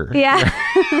 I'm here. Yeah.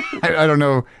 I don't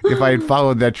know if I had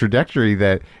followed that trajectory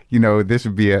that, this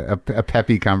would be a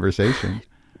peppy conversation.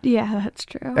 Yeah, that's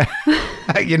true.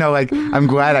 Like I'm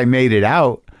glad I made it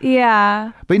out.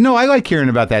 Yeah. But no, I like hearing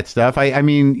about that stuff. I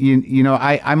mean,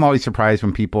 I'm always surprised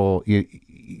when people,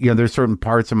 there's certain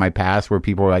parts of my past where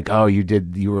people are like, oh,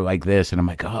 you were like this. And I'm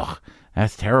like, oh,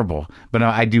 that's terrible. But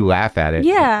I do laugh at it.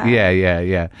 Yeah.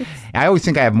 Yeah. I always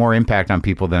think I have more impact on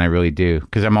people than I really do.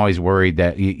 Because I'm always worried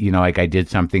that, like I did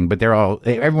something, but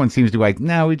everyone seems to like,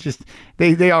 no,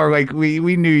 they are like,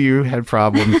 we knew you had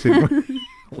problems.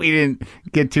 We didn't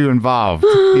get too involved.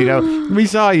 We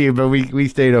saw you, but we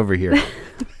stayed over here.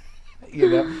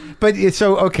 But it's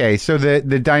so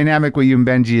the dynamic with you and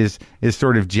Benji is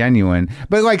sort of genuine,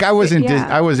 but like I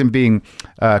wasn't being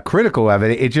critical of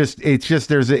it. It's just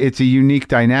it's a unique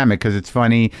dynamic because it's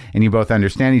funny and you both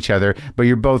understand each other, but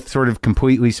you're both sort of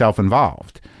completely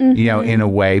self-involved, in a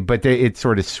way, but it's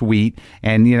sort of sweet.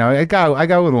 And I got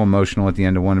a little emotional at the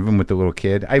end of one of them with the little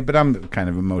kid. But I'm kind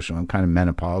of emotional. I'm kind of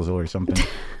menopausal or something.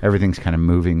 Everything's kind of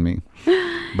moving me.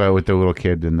 But with the little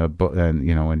kid and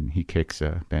when he kicks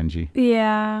Benji.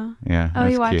 Yeah. Yeah. Oh,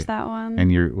 you watched cute. that one.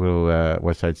 And your little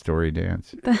West Side Story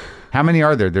dance. How many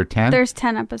are there? There are 10? There's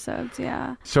 10 episodes,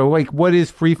 yeah. So, like, what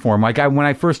is Freeform? Like, when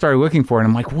I first started looking for it,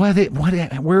 I'm like,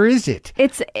 where is it?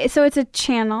 It's a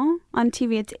channel on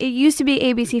TV. It used to be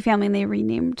ABC Family, and they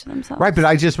renamed themselves. Right, but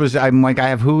I'm like, I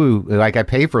have Hulu. Like, I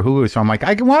pay for Hulu, so I'm like,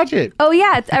 I can watch it. Oh,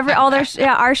 yeah. It's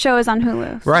our show is on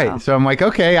Hulu. So. Right. So I'm like,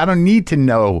 okay, I don't need to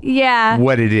know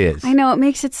what it is. I know. It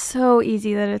makes it so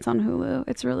easy that it's on Hulu.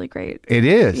 It's really great. It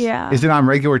is? Yeah. Is it on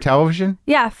regular television?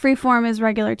 Yeah. Freeform is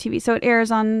regular TV. So it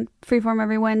airs on Freeform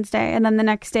every Wednesday. And then the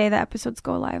next day, the episodes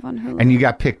go live on Hulu. And you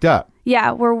got picked up?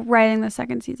 Yeah. We're writing the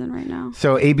second season right now.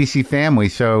 So ABC Family,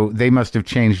 so they must have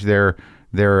changed their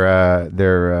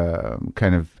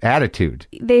kind of attitude.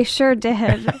 They sure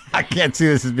did. I can't see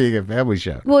this as being a family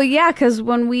show. Well, yeah, because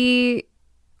when we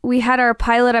had our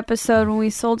pilot episode, when we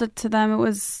sold it to them, it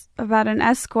was about an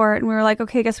escort, and we were like,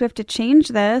 okay, I guess we have to change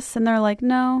this, and they're like,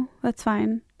 no, that's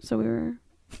fine. So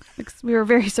we were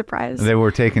very surprised. They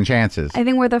were taking chances. I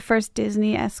think we're the first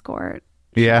Disney escort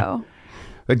show.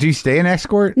 But do you stay an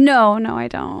escort? No, I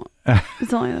don't.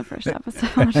 It's only the first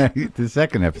episode. The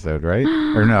second episode, right?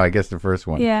 Or no, I guess the first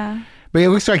one. Yeah. But it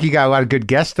looks like you got a lot of good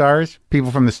guest stars,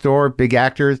 people from the store, big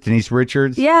actors, Denise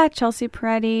Richards. Yeah, Chelsea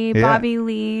Peretti, Bobby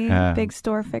Lee, big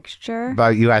store fixture.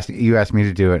 But you asked me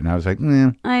to do it, and I was like,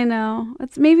 I know.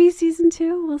 It's maybe season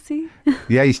 2. We'll see.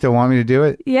 Yeah, you still want me to do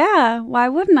it? Yeah, why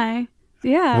wouldn't I?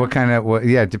 Yeah.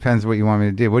 It depends what you want me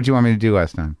to do. What did you want me to do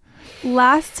last time?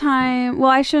 Last time, well,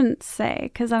 I shouldn't say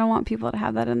because I don't want people to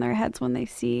have that in their heads when they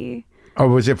see. Oh,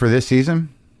 was it for this season?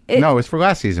 No, it was for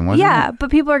last season, wasn't it? Yeah,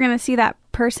 but people are going to see that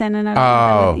person, and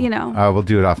we'll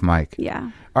do it off mic.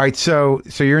 Yeah. All right, so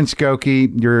you're in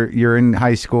Skokie. You're in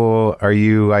high school. Are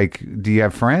you like? Do you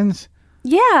have friends?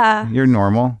 Yeah. You're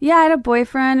normal. Yeah, I had a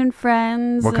boyfriend and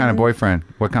friends. What kind of boyfriend?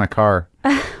 What kind of car?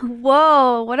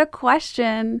 Whoa, what a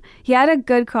question. He had a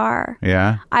good car.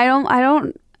 Yeah.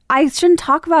 I shouldn't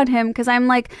talk about him because I'm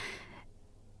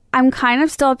kind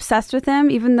of still obsessed with him,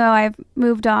 even though I've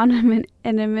moved on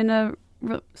and I'm in a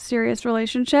serious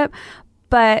relationship.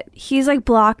 But he's like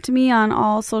blocked me on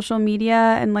all social media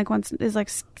and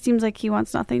seems like he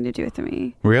wants nothing to do with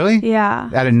me. Really? Yeah.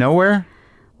 Out of nowhere?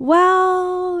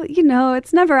 Well,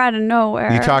 it's never out of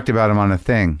nowhere. You talked about him on a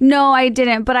thing. No, I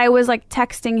didn't. But I was like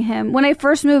texting him when I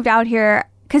first moved out here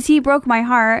because he broke my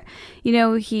heart.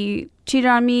 He cheated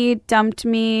on me, dumped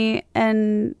me,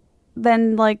 and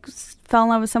then like fell in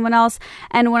love with someone else.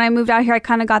 And when I moved out here, I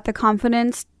kind of got the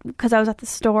confidence because I was at the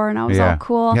store and I was all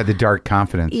cool. You had the dark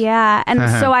confidence. Yeah. And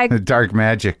so the dark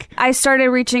magic. I started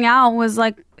reaching out and was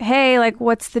like, hey, like,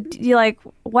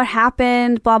 what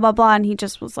happened? Blah, blah, blah. And he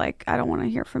just was like, I don't want to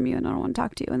hear from you and I don't want to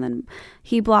talk to you. And then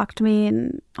he blocked me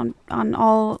and on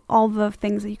all the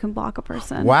things that you can block a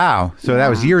person. Wow. So that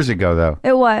was years ago, though.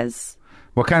 It was.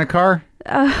 What kind of car?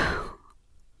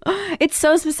 It's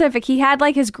so specific. He had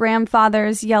like his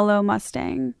grandfather's yellow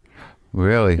Mustang.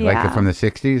 Really? Yeah. Like from the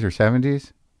 60s or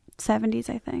 70s? 70s,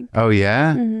 I think. Oh,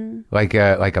 yeah? Mm-hmm. Like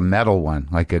a metal one,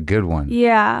 like a good one.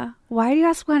 Yeah. Why do you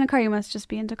ask what kind of car? You must just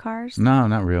be into cars. No,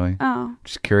 not really. Oh.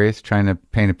 Just curious, trying to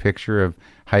paint a picture of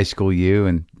high school you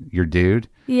and your dude.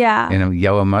 Yeah. In a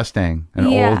yellow Mustang, an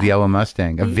old yellow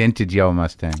Mustang, a vintage yellow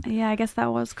Mustang. Yeah, I guess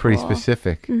that was cool. Pretty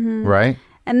specific, right?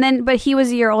 And then, but he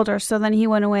was a year older, so then he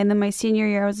went away, and then my senior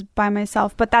year I was by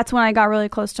myself. But that's when I got really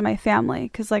close to my family,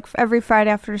 because like every Friday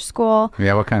after school.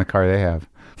 Yeah, what kind of car they have?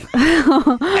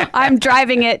 I'm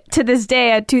driving it to this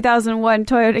day, a 2001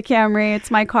 Toyota Camry.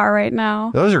 It's my car right now.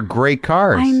 Those are great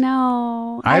cars. I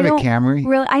know. I have a Camry.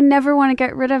 Really, I never want to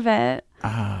get rid of it.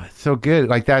 It's so good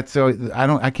like that. So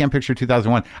I can't picture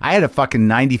 2001. I had a fucking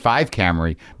 95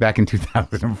 Camry back in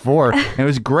 2004 and it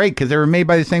was great because they were made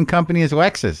by the same company as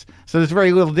Lexus, so there's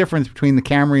very little difference between the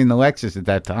Camry and the Lexus at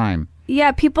that time.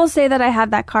 Yeah, people say that I have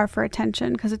that car for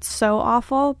attention because it's so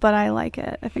awful, but I like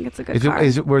it. I think it's a good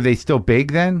car. Were they still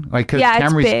big then? Like, because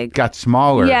Camrys it's big. Got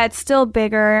smaller. Yeah, it's still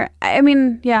bigger. I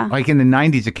mean, yeah. Like in the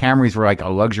 90s, the Camrys were like a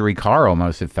luxury car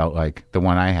almost, it felt like. The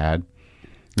one I had.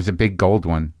 It was a big gold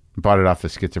one. Bought it off the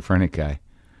schizophrenic guy.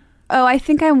 Oh, I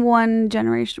think I'm one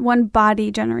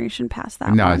body generation past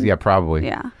that No, one. Yeah, probably.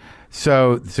 Yeah.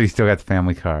 So you still got the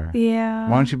family car. Yeah.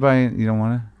 Why don't you buy it? You don't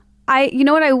want to? You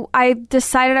know what? I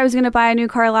decided I was going to buy a new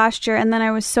car last year, and then I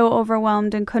was so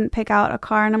overwhelmed and couldn't pick out a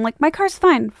car. And I'm like, my car's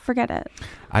fine. Forget it.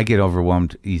 I get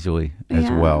overwhelmed easily as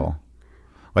well.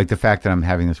 Like the fact that I'm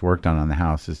having this work done on the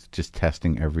house is just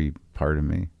testing every part of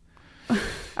me.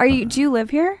 Do you live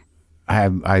here?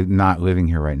 I'm not living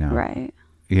here right now. Right.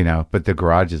 But the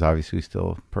garage is obviously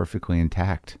still perfectly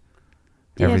intact.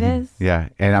 Yeah, it is. Yeah.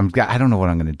 And I don't know what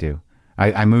I'm going to do.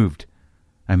 I moved.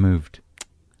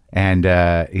 And,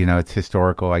 it's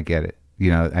historical. I get it.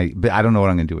 But I don't know what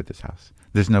I'm going to do with this house.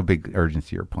 There's no big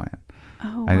urgency or plan.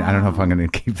 Oh, wow. I don't know if I'm going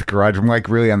to keep the garage. I'm like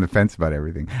really on the fence about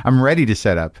everything. I'm ready to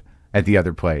set up at the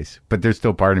other place, but there's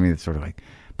still part of me that's sort of like,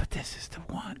 but this is the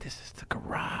one. This is the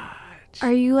garage.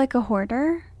 Are you like a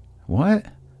hoarder? What?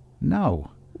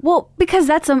 No. Well, because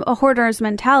that's a hoarder's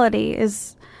mentality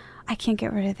is, I can't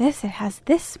get rid of this. It has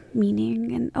this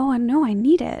meaning. And, I know I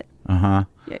need it. Uh-huh.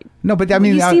 No, but I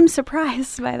mean... You seem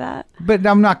surprised by that. But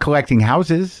I'm not collecting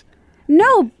houses.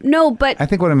 No, but... I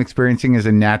think what I'm experiencing is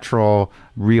a natural,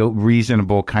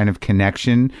 reasonable kind of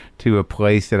connection to a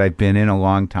place that I've been in a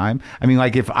long time. I mean,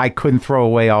 like if I couldn't throw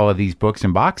away all of these books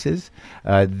and boxes,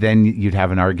 then you'd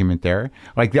have an argument there.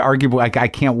 Like the argument, like I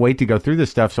can't wait to go through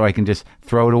this stuff so I can just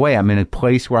throw it away. I'm in a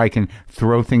place where I can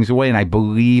throw things away, and I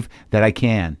believe that I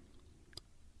can.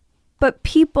 But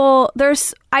people,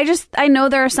 I know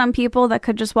there are some people that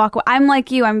could just walk away. I'm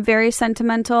like you. I'm very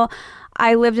sentimental.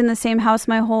 I lived in the same house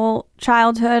my whole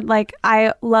childhood. Like,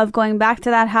 I love going back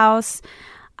to that house.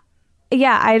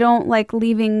 Yeah, I don't like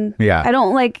leaving. Yeah. I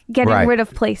don't like getting rid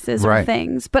of places or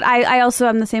things. But I also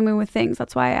am the same way with things.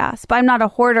 That's why I asked. But I'm not a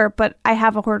hoarder, but I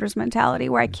have a hoarder's mentality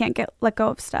where I can't let go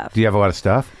of stuff. Do you have a lot of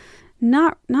stuff?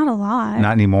 Not a lot.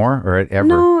 Not anymore or ever?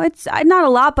 No, it's not a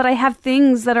lot, but I have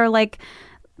things that are like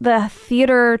the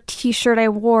theater t-shirt I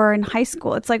wore in high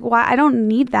school. It's like, why? I don't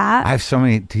need that. I have so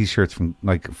many t-shirts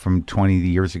from 20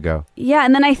 years ago. Yeah,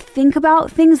 and then I think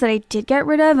about things that I did get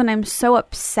rid of, and I'm so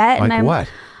upset. Like and what?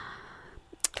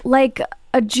 like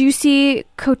a juicy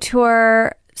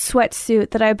couture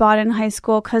sweatsuit that I bought in high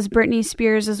school because Britney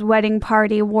Spears' wedding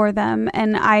party wore them,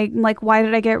 and I'm like, why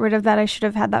did I get rid of that? I should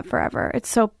have had that forever.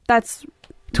 That's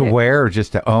to wear or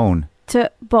just to own?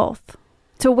 To both.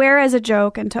 To wear as a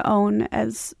joke and to own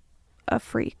as a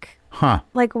freak. Huh.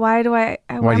 Like, why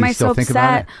am I so think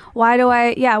about upset? Why do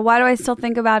I still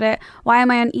think about it? Why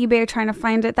am I on eBay trying to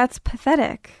find it? That's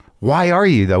pathetic. Why are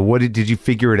you though? Did you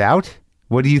figure it out?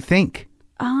 What do you think?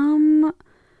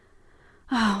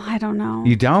 I don't know.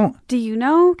 You don't? Do you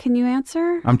know? Can you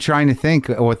answer? I'm trying to think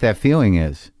what that feeling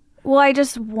is. Well, I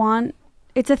just want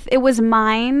it was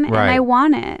mine and I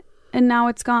want it, and now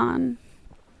it's gone.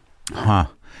 Huh.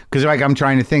 Because like I'm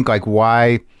trying to think like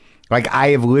why, like I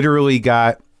have literally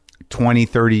got 20,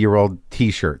 30-year-old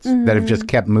t-shirts that have just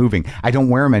kept moving. I don't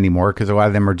wear them anymore because a lot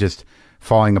of them are just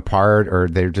falling apart or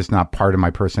they're just not part of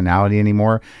my personality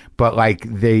anymore. But like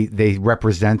they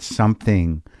represent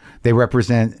something. They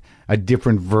represent a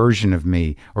different version of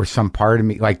me or some part of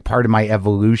me, like part of my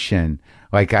evolution.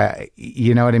 Like,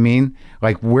 you know what I mean?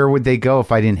 Like, where would they go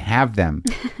if I didn't have them?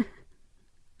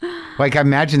 Like, I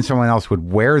imagine someone else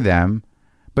would wear them,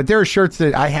 but there are shirts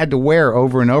that I had to wear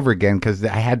over and over again because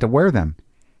I had to wear them.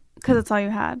 Because that's all you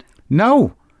had?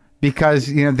 No, because,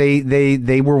 you know,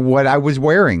 they were what I was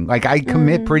wearing. Like, I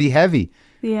commit pretty heavy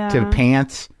to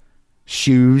pants,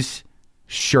 shoes,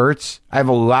 shirts. I have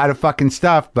a lot of fucking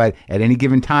stuff, but at any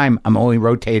given time, I'm only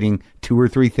rotating 2 or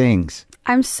 3 things.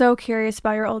 I'm so curious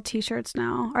about your old t-shirts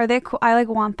now. Are they cool? I like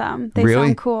want them. They really?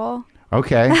 Sound cool.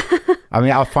 Okay. I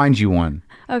mean, I'll find you one.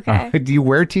 Okay. Do you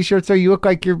wear t-shirts? So you look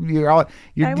like you're not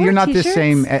the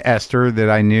same Esther that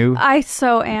I knew. I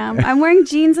so am. I'm wearing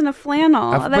jeans and a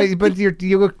flannel. But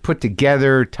you look put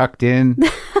together, tucked in.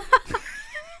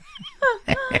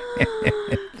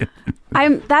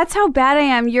 That's how bad I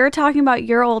am. You're talking about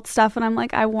your old stuff, and I'm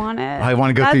like, I want it. I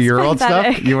want to go through your old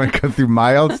stuff. You want to go through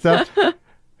my old stuff?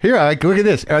 Here, look at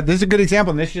this. This is a good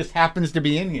example, and this just happens to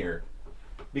be in here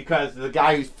because the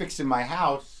guy who's fixing my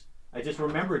house. I just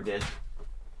remembered this.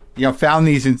 You know, found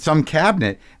these in some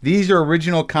cabinet. These are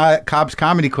original Cobb's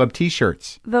Comedy Club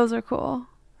T-shirts. Those are cool.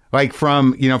 Like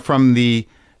this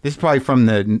is probably from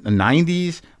the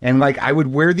 90s, and like I would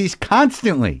wear these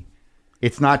constantly.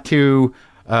 It's not too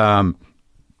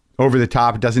over the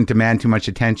top. It doesn't demand too much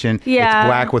attention. Yeah. It's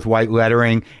black with white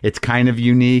lettering. It's kind of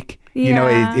unique. Yeah. You know,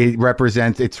 it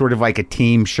represents, it's sort of like a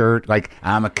team shirt, like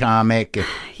I'm a comic.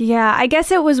 Yeah, I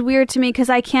guess it was weird to me because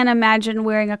I can't imagine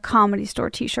wearing a Comedy Store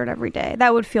t-shirt every day.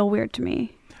 That would feel weird to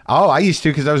me. Oh, I used to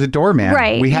because I was a doorman.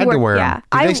 Right. We had to wear them.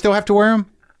 Do they still have to wear them?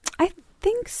 I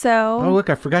think so. Oh, look,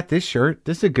 I forgot this shirt.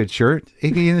 This is a good shirt.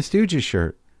 Iggy and the Stooges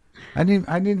shirt. I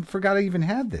forgot I even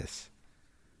had this.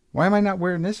 Why am I not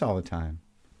wearing this all the time?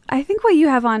 I think what you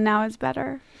have on now is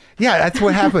better. Yeah, that's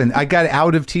what happened. I got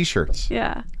out of t-shirts.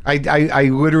 Yeah. I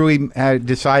literally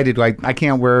decided, like, I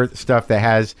can't wear stuff that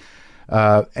has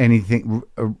anything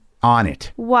on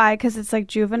it. Why? Because it's like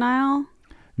juvenile?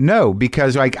 No,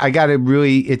 because like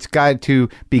it's got to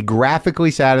be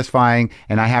graphically satisfying,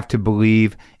 and I have to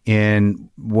believe in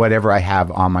whatever I have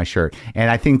on my shirt.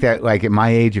 And I think that like at my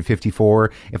age of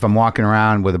 54, if I'm walking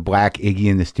around with a black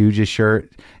Iggy and the Stooges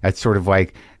shirt, that's sort of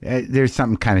like there's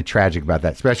something kind of tragic about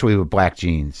that, especially with black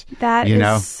jeans. That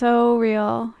is so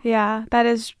real. Yeah,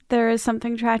 there is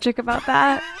something tragic about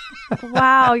that.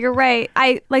 Wow, you're right.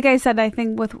 Like I said, I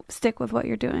think stick with what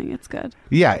you're doing. It's good.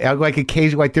 Yeah, like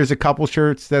occasionally, like there's a couple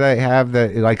shirts that I have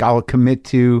that like I'll commit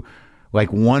to,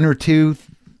 like 1 or 2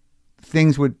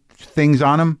 things with things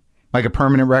on them, like a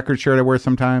permanent record shirt I wear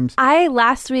sometimes.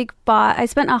 Last week I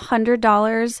spent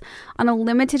 $100 on a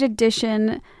limited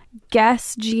edition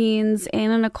Guess jeans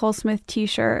and a Nicole Smith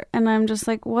t-shirt, and I'm just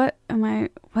like,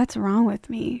 what's wrong with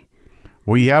me?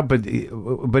 Well, yeah, but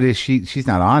is she's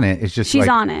not on it. It's just she's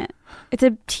on it. It's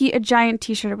a giant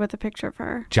t-shirt with a picture of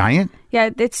her. Giant? Yeah,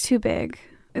 it's too big.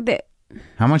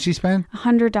 How much you spend?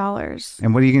 $100.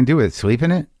 And what are you gonna do with it? Sleep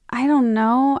in it? I don't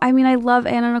know. I mean, I love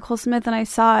Anna Nicole Smith, and I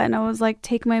saw it, and I was like,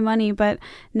 take my money. But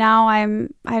now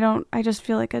I just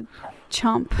feel like a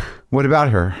chump. What about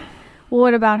her? Well,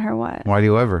 what about her? What? Why do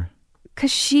you love her?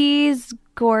 Because she's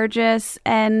gorgeous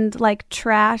and like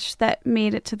trash that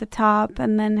made it to the top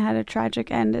and then had a tragic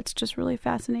end. It's just really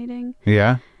fascinating.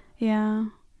 Yeah? Yeah.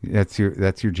 That's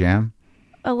your jam?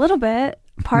 A little bit.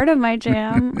 Part of my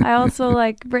jam. I also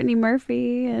like Brittany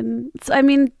Murphy, and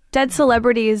dead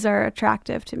celebrities are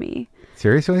attractive to me.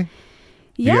 Seriously?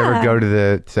 Yeah. Do you ever go to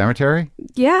the cemetery?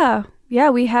 Yeah. Yeah,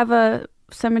 we have a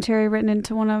cemetery written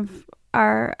into one of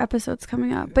our episodes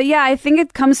coming up. But yeah, I think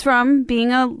it comes from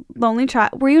being a lonely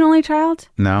child. Were you an only child?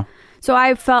 No. So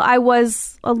I felt I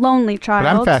was a lonely child.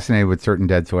 But I'm fascinated with certain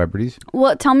dead celebrities.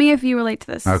 Well, tell me if you relate to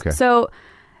this. Okay. So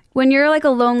when you're like a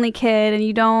lonely kid and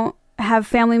you don't have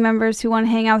family members who want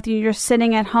to hang out with you, you're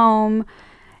sitting at home,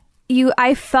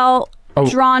 I felt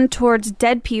drawn towards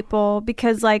dead people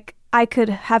because like I could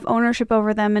have ownership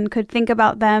over them and could think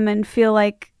about them and feel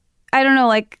like, I don't know,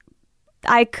 like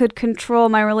I could control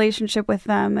my relationship with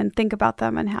them and think about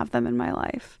them and have them in my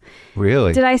life.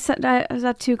 Really? Is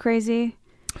that too crazy?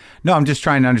 No, I'm just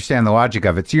trying to understand the logic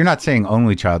of it. So you're not saying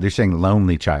only child, you're saying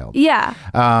lonely child. Yeah.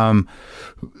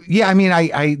 Yeah, I mean,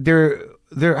 I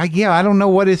don't know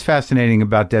what is fascinating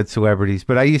about dead celebrities,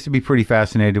 but I used to be pretty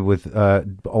fascinated with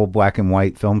old black and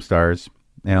white film stars.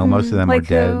 You know, most of them like were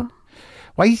dead. who?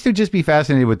 Well, I used to just be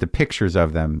fascinated with the pictures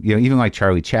of them. You know, even like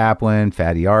Charlie Chaplin,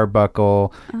 Fatty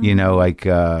Arbuckle. You know, like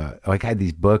I had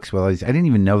these books. Well, I didn't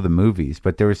even know the movies,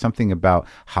 but there was something about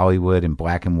Hollywood and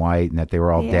black and white, and that they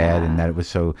were all dead, and that it was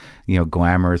so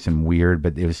glamorous and weird,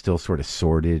 but it was still sort of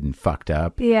sordid and fucked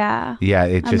up. Yeah. Yeah,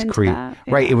 it just created. Yeah.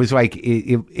 Right. It was like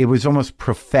it was almost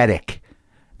prophetic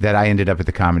that I ended up at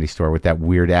the Comedy Store with that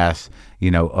weird ass,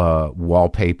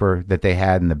 wallpaper that they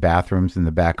had in the bathrooms in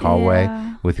the back hallway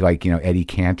with like, Eddie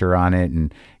Cantor on it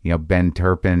and, Ben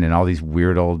Turpin and all these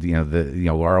weird old,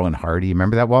 Laurel and Hardy.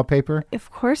 Remember that wallpaper? Of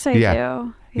course I do.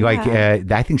 Yeah. Like,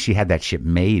 I think she had that shit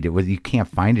made. You can't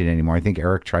find it anymore. I think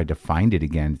Eric tried to find it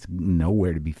again. It's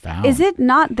nowhere to be found. Is it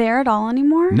not there at all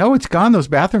anymore? No, it's gone. Those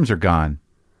bathrooms are gone.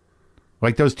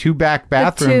 Like those two back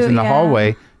bathrooms in the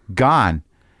hallway, gone.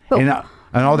 But,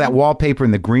 and all that wallpaper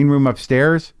in the green room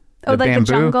upstairs. Oh, like bamboo. the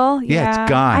jungle? Yeah, it's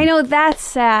gone. I know, that's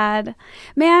sad.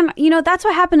 Man, that's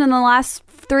what happened in the last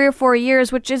 3 or 4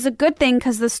 years, which is a good thing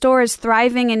because the store is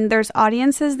thriving and there's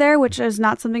audiences there, which is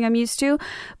not something I'm used to.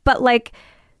 But like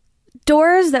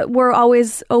doors that were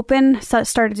always open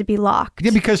started to be locked.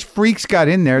 Yeah, because freaks got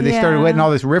in there. They started letting all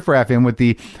this riffraff in with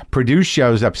the produced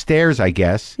shows upstairs, I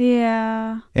guess.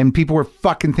 Yeah. And people were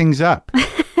fucking things up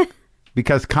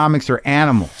because comics are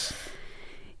animals.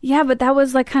 Yeah, but that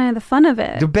was like kind of the fun of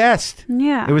it. The best.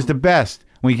 Yeah. It was the best.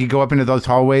 When you could go up into those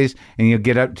hallways and you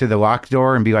get up to the locked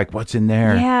door and be like, what's in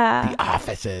there? Yeah. The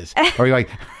offices. Or you're like,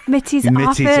 Mitzi's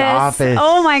office.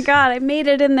 Oh my God, I made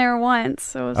it in there once.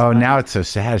 So it was fun. Now it's so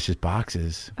sad. It's just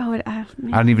boxes. Oh, I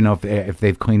don't even know if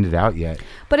they've cleaned it out yet.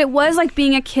 But it was like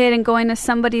being a kid and going to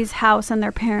somebody's house and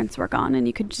their parents were gone and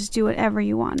you could just do whatever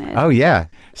you wanted. Oh, yeah.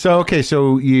 So, okay,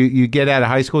 so you get out of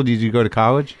high school. Did you go to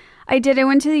college? I did. I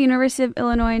went to the University of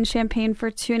Illinois in Champaign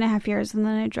for 2.5 years, and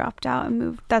then I dropped out and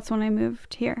moved. That's when I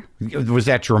moved here. Was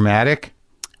that dramatic?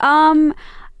 I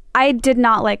did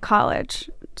not like college.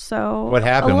 So what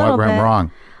happened? What went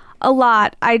wrong? A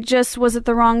lot. I just was at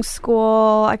the wrong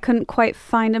school. I couldn't quite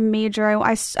find a major.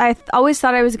 I always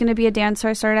thought I was going to be a dancer.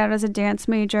 I started out as a dance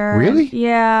major. Really?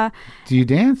 Yeah. Do you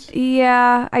dance?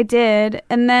 Yeah, I did.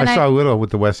 And then I saw a little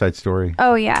with the West Side Story.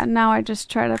 Oh, yeah. Now I just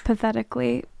try to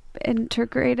pathetically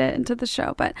integrate it into the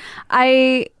show, but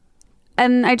I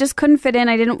just couldn't fit in.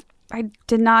 I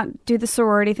did not do the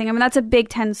sorority thing. I mean, that's a Big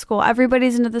Ten school.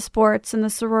 Everybody's into the sports and the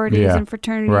sororities and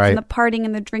fraternities and the partying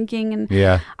and the drinking,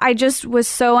 and I just was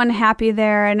so unhappy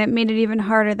there, and it made it even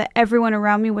harder that everyone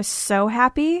around me was so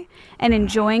happy and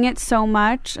enjoying it so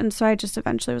much, and so I just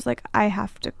eventually was like, I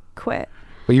have to quit.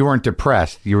 But you weren't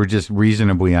depressed. You were just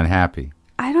reasonably unhappy.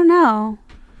 I don't know.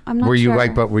 I'm not sure. Were you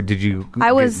like, but did you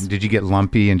get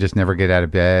lumpy and just never get out of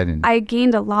bed? And I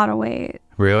gained a lot of weight.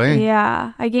 Really?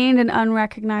 Yeah. I gained an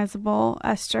unrecognizable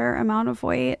Esther amount of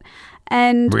weight.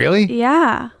 And really?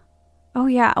 Yeah. Oh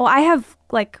yeah. Well,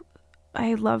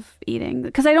 I love eating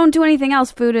because I don't do anything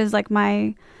else. Food is like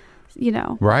my,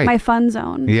 my fun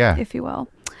zone, if you will.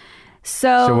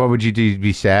 So what would you do? You'd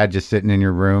be sad just sitting in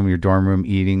your room, your dorm room,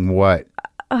 eating what?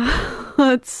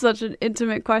 It's such an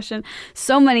intimate question.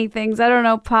 So many things. I don't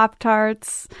know.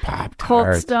 Pop-Tarts.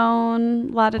 Cold Stone.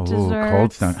 A lot of desserts.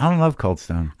 Cold Stone. I don't love Cold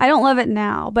Stone. I don't love it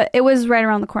now, but it was right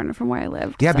around the corner from where I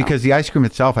lived. Yeah, because the ice cream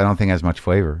itself, I don't think has much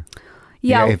flavor.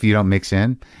 Yeah. If you don't mix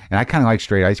in. And I kind of like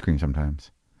straight ice cream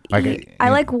sometimes. I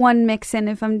like one mix in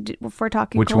if we're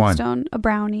talking Which Cold one? Stone. A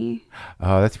brownie.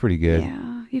 Oh, that's pretty good.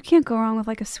 Yeah. You can't go wrong with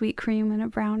like a sweet cream and a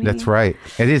brownie. That's right.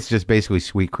 It is just basically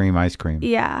sweet cream ice cream.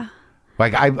 Yeah.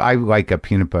 Like I like a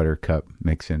peanut butter cup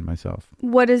mix in myself.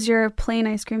 What is your plain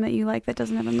ice cream that you like that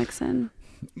doesn't have a mix in?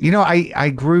 I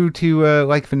grew to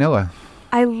like vanilla.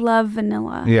 I love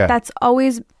vanilla. Yeah. That's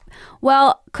always,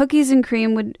 cookies and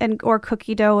cream or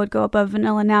cookie dough would go above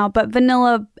vanilla now, but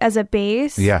vanilla as a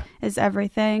base is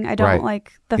everything. I don't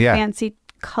like the fancy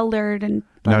colored and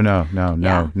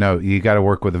No. You got to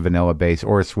work with a vanilla base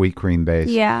or a sweet cream base.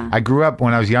 Yeah. I grew up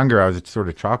when I was younger. I was sort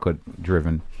of chocolate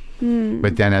driven,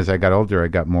 but then as I got older, I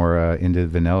got more into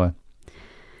vanilla.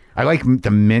 I like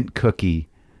the mint cookie.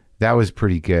 That was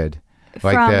pretty good.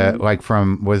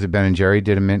 From was it Ben and Jerry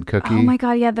did a mint cookie? Oh my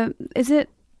god, yeah. It's a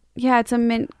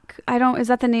mint. Is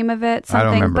that the name of it? Something, I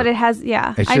don't remember. But it has,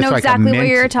 It's I know exactly what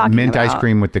you're talking mint about. Mint ice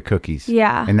cream with the cookies.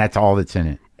 Yeah. And that's all that's in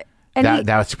it. And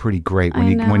that's pretty great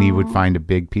when you would find a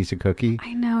big piece of cookie.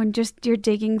 I know, and just you're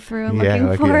digging through and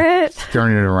looking for it.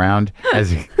 Turning it around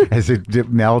as it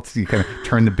melts, you kind of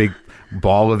turn the big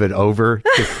ball of it over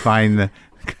to find the...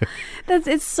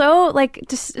 It's so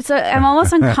I'm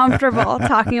almost uncomfortable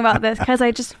talking about this because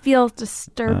I just feel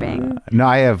disturbing. No,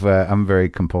 I'm very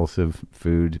compulsive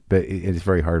food, but it's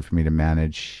very hard for me to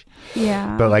manage.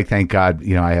 Yeah. But thank God,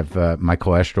 I have my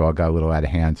cholesterol got a little out of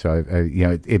hand, so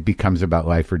it becomes about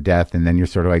life or death, and then you're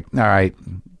sort of like, all right,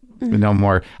 no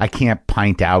more. I can't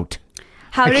pint out.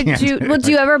 How did you? Well, do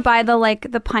you ever buy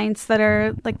the pints that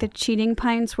are like the cheating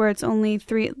pints where it's only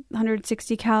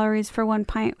 360 calories for one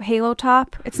pint? Halo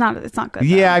Top. It's not good.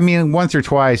 Yeah, though. I mean, once or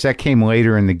twice that came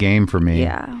later in the game for me.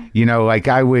 Yeah.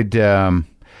 I would to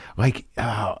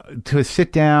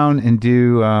sit down and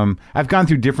do. I've gone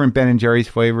through different Ben and Jerry's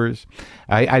flavors.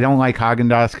 I don't like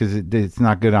Haagen-Dazs because it's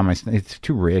not good on my. It's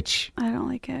too rich. I don't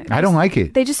like it. I don't like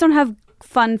it. They just don't have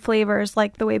fun flavors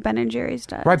like the way Ben and Jerry's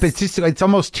does. Right, but it's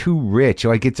almost too rich.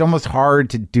 It's almost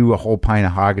hard to do a whole pint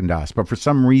of Haagen-Dazs. But for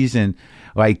some reason,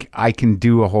 I can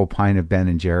do a whole pint of Ben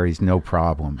and Jerry's, no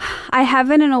problem. I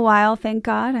haven't in a while, thank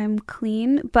God. I'm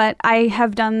clean. But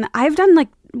I've done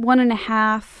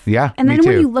 1.5. Yeah, and then me too.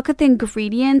 when you look at the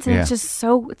ingredients, and it's just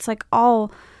it's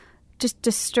all just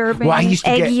disturbing. Well, I used to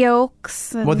egg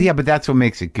yolks. Well, yeah, but that's what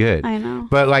makes it good. I know.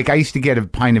 But I used to get a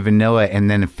pint of vanilla and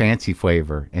then a fancy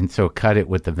flavor, and so cut it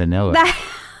with the vanilla.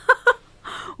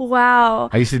 Wow.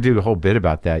 I used to do a whole bit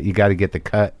about that. You got to get the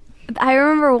cut. I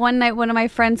remember one night one of my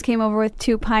friends came over with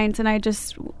 2 pints, and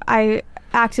I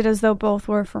acted as though both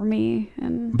were for me.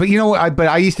 But you know what?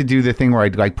 I used to do the thing where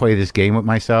I'd play this game with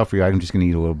myself, where I'm just going to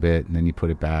eat a little bit, and then you put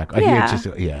it back.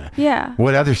 Yeah.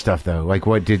 What other stuff though?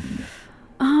 What did?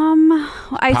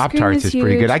 Ice Pop-Tarts is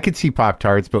pretty huge. good. I could see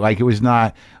Pop-Tarts, but it was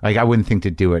not I wouldn't think to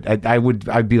do it.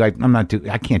 I'd be like,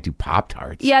 I can't do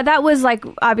Pop-Tarts. Yeah, that was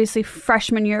obviously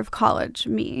freshman year of college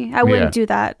me. I wouldn't do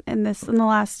that in the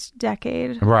last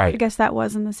decade. Right. I guess that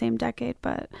was in the same decade,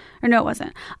 or no, it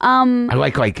wasn't. I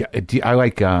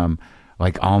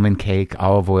like almond cake,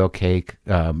 olive oil cake,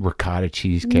 ricotta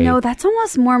cheesecake. No, that's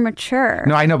almost more mature.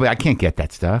 No, I know, but I can't get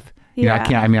that stuff. I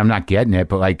can't. I mean, I'm not getting it,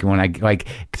 but when I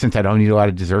since I don't eat a lot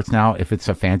of desserts now, if it's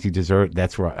a fancy dessert,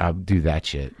 that's where I'll do that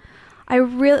shit.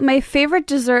 My favorite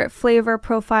dessert flavor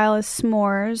profile is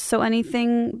s'mores. So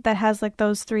anything that has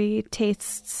those 3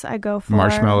 tastes, I go for.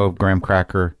 Marshmallow, graham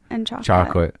cracker, and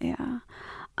chocolate. Yeah.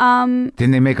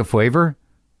 Didn't they make a flavor?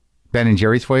 Ben and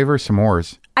Jerry's flavor,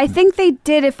 s'mores. I think they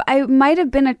did. If I might have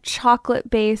been a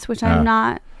chocolate base, which I'm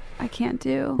not. I can't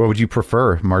do. What would you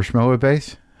prefer? Marshmallow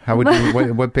base? How would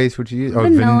you? What base would you use? Oh,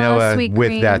 vanilla sweet with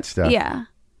cream. that stuff. Yeah.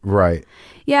 Right.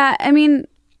 Yeah, I mean,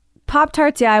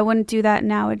 Pop-Tarts. Yeah, I wouldn't do that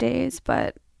nowadays.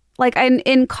 But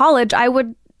in college, I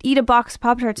would eat a box of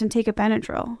Pop-Tarts and take a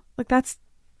Benadryl. That's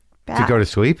bad. To go to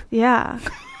sleep? Yeah.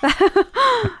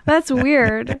 That's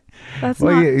weird. That's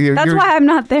why I'm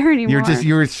not there anymore.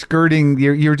 You're skirting.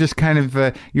 You're just kind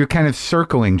of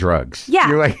circling drugs.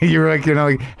 Yeah. You're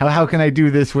how can I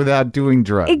do this without doing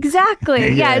drugs?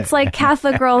 Exactly. Yeah. It's like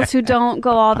Catholic girls who don't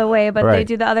go all the way, but they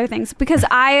do the other things. Because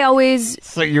I always.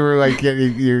 So you were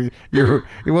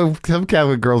well, some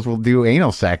Catholic girls will do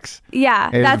anal sex.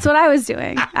 Yeah, that's what I was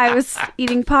doing. I was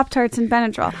eating Pop-Tarts and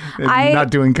Benadryl.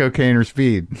 Not doing cocaine or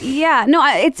speed. Yeah. No,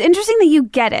 it's interesting that you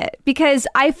get it because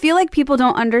I feel like people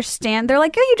don't understand. They're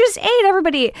like, oh, you just ate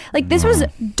everybody. This was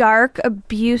dark,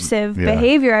 abusive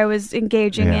behavior I was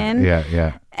engaging in.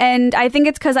 Yeah. And I think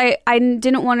it's because I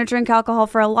didn't want to drink alcohol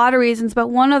for a lot of reasons, but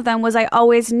one of them was I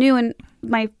always knew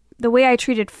the way I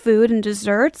treated food and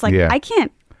desserts, I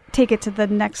can't take it to the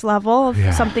next level of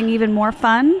something even more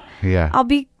fun. Yeah. I'll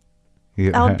be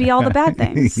all the bad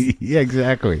things. Yeah,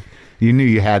 exactly. You knew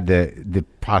you had the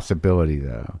possibility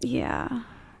though. Yeah.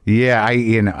 Yeah,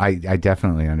 I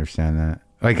definitely understand that.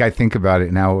 I think about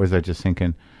it now. What was I just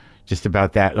thinking? Just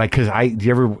about that, because I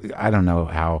don't know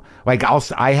how.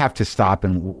 I have to stop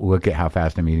and look at how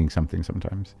fast I'm eating something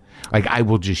sometimes. I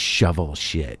will just shovel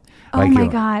shit. Oh my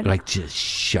God! Just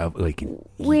shove.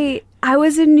 Wait, I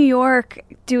was in New York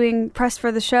doing press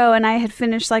for the show, and I had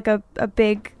finished a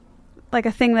big.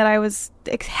 A thing that I was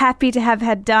happy to have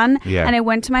had done. Yeah. And I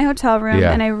went to my hotel room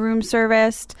and I room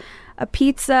serviced a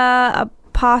pizza, a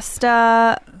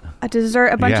pasta, a dessert,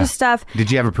 a bunch of stuff. Did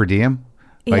you have a per diem?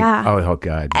 Yeah. Oh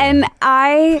God. And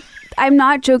I'm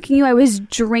not joking you. I was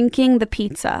drinking the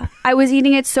pizza. I was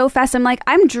eating it so fast. I'm like,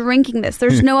 I'm drinking this.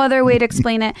 There's no other way to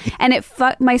explain it. And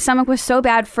my stomach was so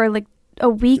bad for like a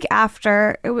week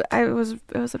after. It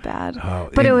was a bad.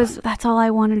 But that's all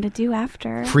I wanted to do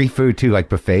after. Free food too, like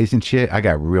buffets and shit. I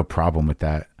got a real problem with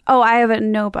that. Oh, I have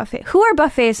no buffet. Who are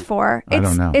buffets for? I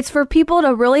don't know. It's for people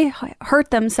to really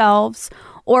hurt themselves.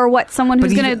 Or what? Someone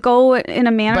who's going to go in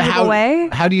a manageable way?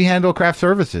 How do you handle craft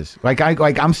services?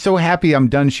 I'm so happy I'm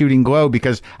done shooting Glow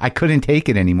because I couldn't take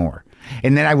it anymore.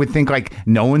 And then I would think like,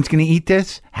 no one's going to eat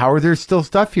this. How are there still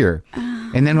stuff here?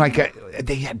 And then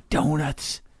they had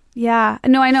donuts. Yeah,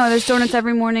 no, I know. There's donuts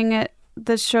every morning at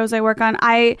the shows I work on.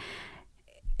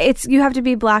 You have to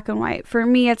be black and white. For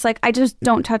me, it's like I just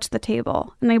don't touch the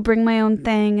table, and I bring my own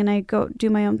thing, and I go do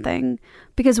my own thing.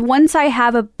 Because once I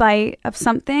have a bite of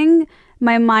something,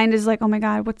 my mind is like, oh my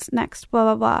God, what's next?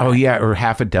 Blah, blah, blah. Oh, yeah. Or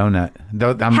half a donut.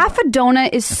 Half a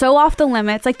donut is so off the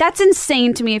limits. Like, that's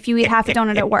insane to me if you eat half a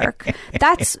donut at work.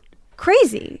 That's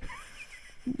crazy.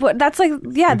 That's like,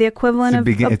 the equivalent of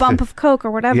a bump of Coke or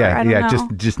whatever. Yeah, I don't know.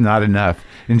 just not enough.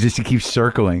 And just to keep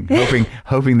circling,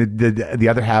 hoping that the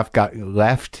other half got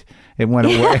left. It went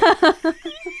away.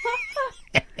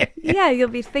 Yeah, you'll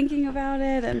be thinking about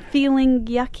it and feeling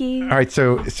yucky. All right,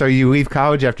 so you leave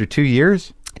college after 2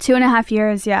 years? 2.5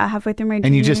 years, yeah, halfway through my junior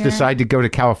And you just year. decide to go to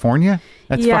California?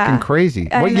 That's fucking crazy.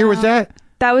 What year was that?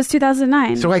 That was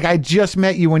 2009. So I just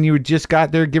met you when you just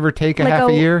got there, give or take half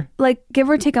a year? Like give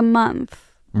or take a month.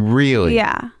 Really?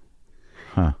 Yeah.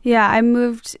 Huh. Yeah, I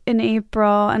moved in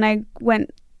April and I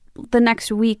went the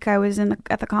next week. I was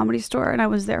at the Comedy Store and I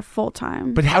was there full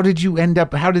time. But how did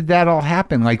that all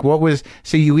happen? Like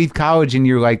so you leave college and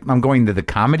you're like, I'm going to the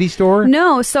Comedy Store?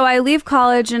 No, so I leave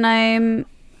college and I'm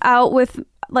out with,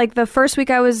 like the first week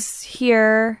I was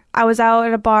here, I was out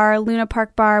at a bar, Luna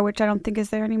Park Bar, which I don't think is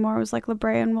there anymore. It was like La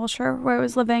Brea and Wilshire where I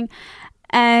was living.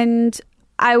 And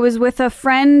I was with a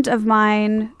friend of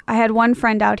mine. I had one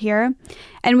friend out here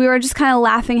and we were just kind of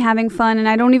laughing, having fun. And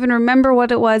I don't even remember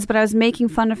what it was, but I was making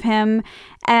fun of him.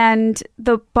 And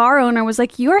the bar owner was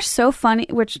like, you are so funny,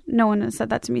 which no one has said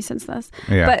that to me since this.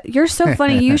 Yeah. But you're so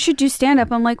funny. You should do stand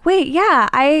up. I'm like, wait, yeah,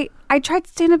 I tried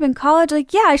stand up in college.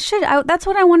 Like, yeah, I should. That's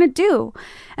what I want to do.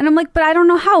 And I'm like, but I don't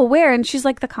know how, where. And she's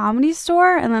like, the Comedy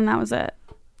Store. And then that was it.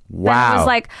 Wow. Then it was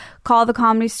like, call the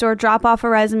Comedy Store, drop off a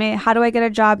resume. How do I get a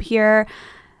job here?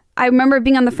 I remember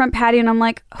being on the front patio and I'm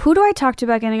like, who do I talk to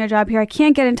about getting a job here? I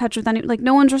can't get in touch with anyone. Like,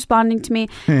 no one's responding to me.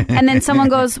 And then someone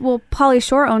goes, well, Pauly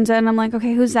Shore owns it. And I'm like,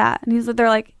 okay, who's that? And they're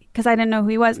like, because I didn't know who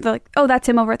he was. They're like, oh, that's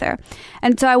him over there.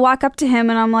 And so I walk up to him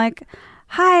and I'm like,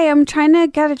 hi, I'm trying to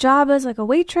get a job as like a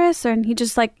waitress. And he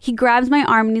just like, he grabs my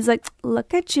arm and he's like,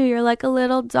 look at you, you're like a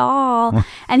little doll.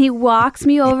 And he walks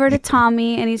me over to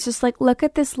Tommy and he's just like, look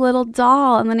at this little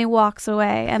doll. And then he walks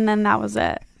away. And then that was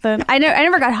it. Then I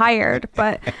never got hired,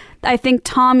 but I think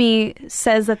Tommy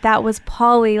says that was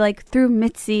Pauly, like through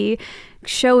Mitzi,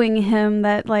 showing him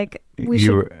that like we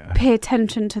should pay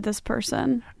attention to this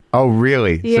person. Oh,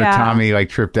 really? Yeah. So Tommy like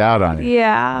tripped out on it.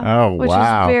 Yeah. Oh, which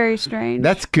wow. Which is very strange.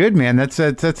 That's good, man. That's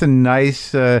a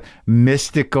nice,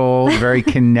 mystical, very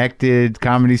connected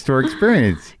Comedy Store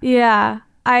experience. Yeah.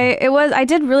 They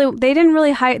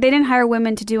didn't hire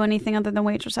women to do anything other than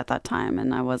waitress at that time,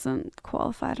 and I wasn't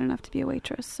qualified enough to be a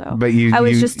waitress. So, but you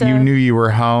knew you were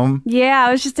home. Yeah,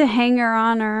 I was just a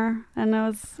hanger-oner, and I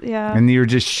was And you were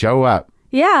just show up.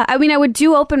 Yeah, I mean, I would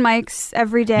do open mics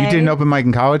every day. You did an open mic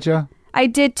in college, though? I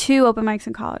did 2 open mics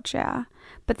in college, yeah,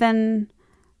 but then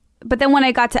when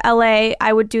I got to LA,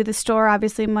 I would do the store,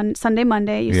 obviously, Sunday,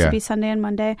 Monday. It used to be Sunday and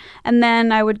Monday. And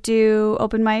then I would do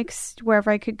open mics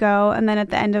wherever I could go. And then at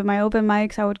the end of my open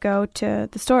mics, I would go to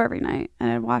the store every night.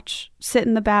 And I'd sit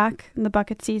in the back in the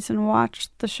bucket seats and watch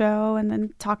the show and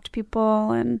then talk to people.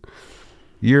 And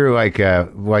you're like a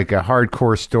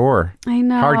hardcore store. I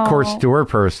know. Hardcore store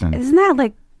person. Isn't that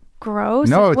like gross?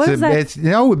 No,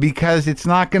 because it's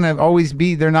not going to always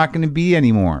be, they're not going to be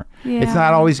anymore. Yeah. It's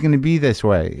not always going to be this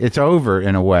way. It's over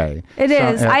in a way. It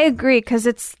is. I agree, because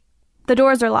the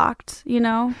doors are locked, you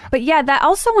know? But yeah, that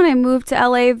also when I moved to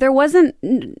LA,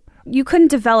 you couldn't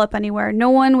develop anywhere.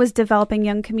 No one was developing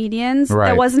young comedians. Right.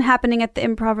 That wasn't happening at the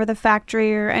Improv or the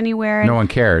Factory or anywhere. No one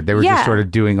cared. They were just sort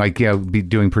of doing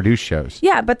doing produced shows.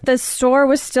 Yeah, but the store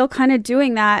was still kind of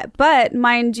doing that. But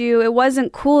mind you, it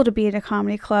wasn't cool to be at a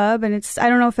comedy club, and I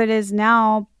don't know if it is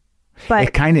now, but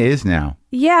it kind of is now.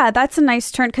 Yeah, that's a nice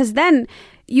turn, because then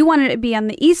you wanted to be on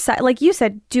the east side, like you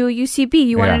said, do UCB.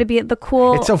 You wanted to be at the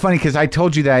cool. It's so funny because I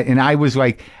told you that, and I was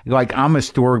like I'm a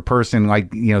store person,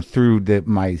 through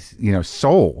my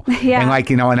soul. Yeah.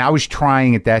 And and I was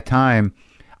trying at that time.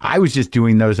 I was just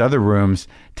doing those other rooms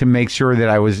to make sure that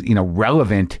I was,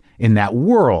 relevant in that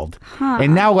world.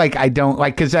 And now, like, I don't,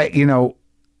 like, because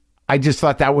I just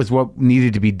thought that was what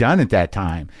needed to be done at that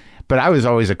time. But I was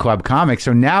always a club comic.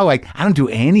 So now, like, I don't do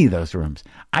any of those rooms.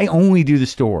 I only do the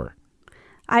store.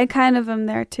 I kind of am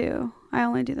there too. I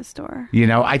only do the store.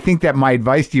 I think that my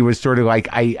advice to you was sort of like,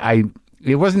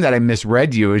 it wasn't that I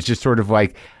misread you. It was just sort of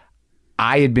like,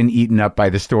 I had been eaten up by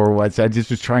the store once. I just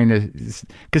was trying to,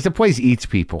 because the place eats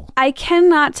people. I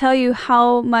cannot tell you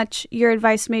how much your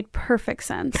advice made perfect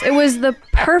sense. It was the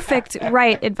perfect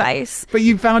right advice. But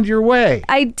you found your way.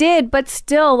 I did, but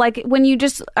still, like, when you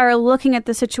just are looking at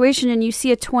the situation and you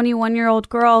see a 21-year-old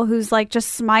girl who's like just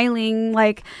smiling,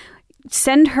 like,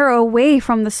 send her away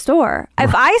from the store.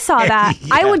 If I saw that,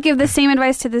 yeah. I would give the same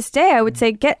advice to this day. I would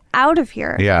say, get out of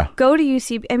here. Yeah. Go to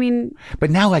UCB. I mean...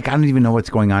 But now, like, I don't even know what's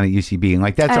going on at UCB. And,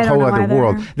 like, that's a whole other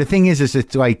world. The thing is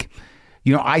it's like,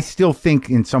 I still think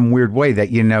in some weird way that,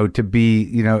 to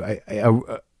be,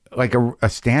 a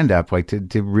stand-up, like,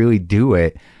 to really do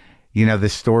it, the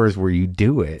store is where you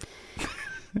do it.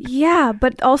 Yeah,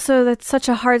 but also that's such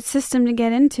a hard system to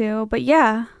get into. But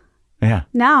yeah. Yeah.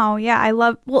 Now, yeah, I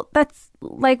love. Well, that's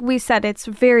like we said. It's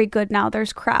very good now.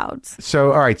 There's crowds.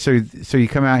 So, all right. So you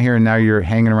come out here and now you're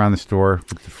hanging around the store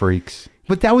with the freaks.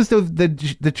 But that was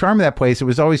the charm of that place. It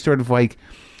was always sort of like,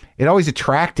 it always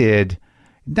attracted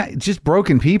just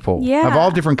broken people of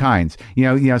all different kinds.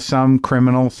 Some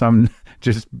criminal, some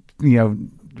just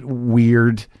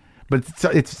weird. But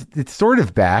it's sort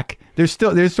of back. There's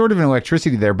sort of an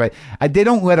electricity there, but they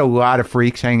don't let a lot of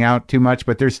freaks hang out too much.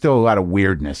 But there's still a lot of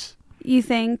weirdness. You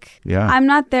think? Yeah. I'm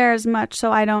not there as much,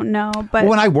 so I don't know. But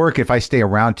when I work, if I stay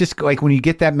around, just like when you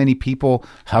get that many people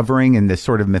hovering in this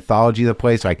sort of mythology of the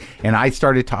place, like, and I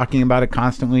started talking about it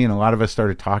constantly, and a lot of us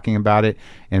started talking about it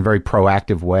in a very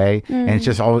proactive way. And it's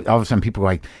just all of a sudden people are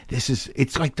like,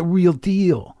 it's like the real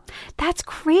deal. That's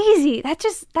crazy.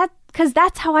 Because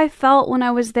that's how I felt when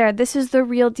I was there. This is the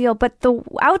real deal. But the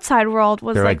outside world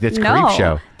was like, this no, creep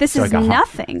show. This is like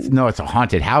nothing. No, it's a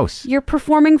haunted house. You're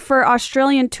performing for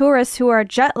Australian tourists who are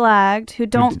jet lagged, who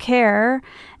don't care.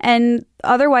 And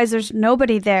otherwise, there's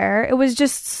nobody there. It was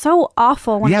just so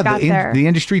awful when I got there. The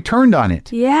industry turned on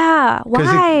it. Yeah.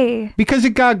 Why? Because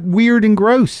it got weird and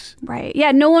gross. Right.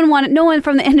 Yeah. No one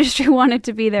from the industry wanted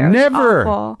to be there. It was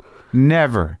awful.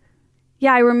 Never.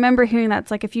 Yeah, I remember hearing that.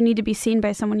 It's like, if you need to be seen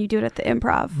by someone, you do it at the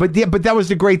Improv. But that was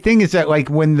the great thing, is that,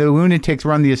 like, when the lunatics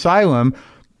run the asylum,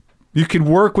 you could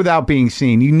work without being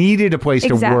seen. You needed a place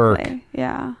to work.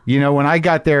 Yeah. When I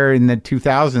got there in the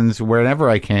 2000s, wherever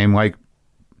I came, like,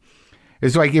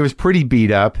 it was pretty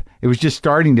beat up. It was just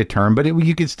starting to turn, but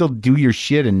you could still do your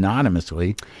shit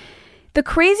anonymously. The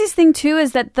craziest thing too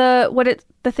is that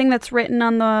the thing that's written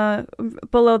on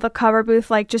below the cover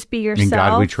booth, like, just be yourself. In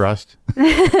God we trust.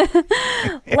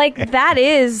 Like, that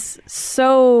is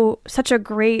such a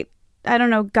great, I don't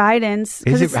know, guidance.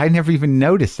 Is it? I never even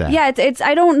noticed that. Yeah, it's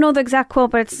I don't know the exact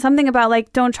quote, but it's something about,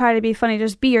 like, don't try to be funny,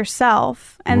 just be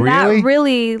yourself. And that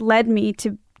really led me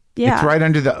to, yeah. It's right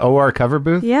under the OR cover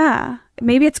booth? Yeah.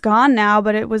 Maybe it's gone now,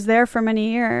 but it was there for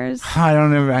many years.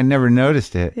 I never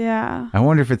noticed it. Yeah. I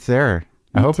wonder if it's there.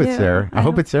 I hope it's there. I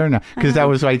hope it's there now. Because that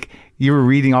was like, you were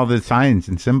reading all the signs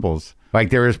and symbols.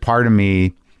 Like, there was part of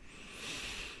me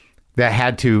that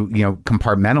had to,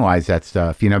 compartmentalize that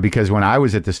stuff, because when I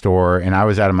was at the store and I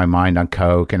was out of my mind on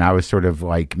coke and I was sort of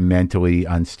like mentally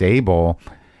unstable,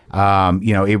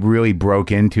 it really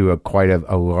broke into quite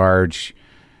a large,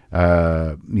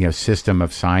 system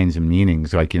of signs and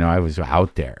meanings. Like, I was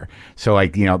out there. So,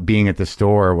 like, being at the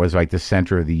store was like the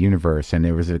center of the universe. And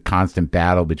there was a constant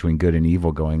battle between good and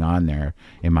evil going on there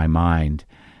in my mind.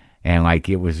 And, like,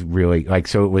 it was really like,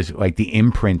 so it was like the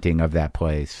imprinting of that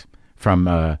place from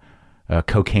a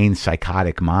cocaine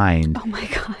psychotic mind. Oh my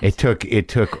God. It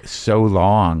took so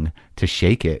long to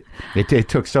shake it. It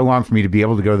took so long for me to be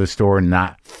able to go to the store and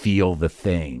not feel the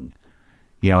thing.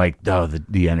 Like, oh,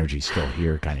 the energy's still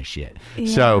here kind of shit.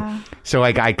 Yeah. So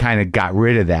like, I kind of got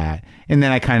rid of that. And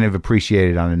then I kind of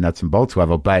appreciated it on a nuts and bolts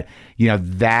level. But,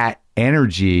 that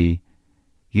energy,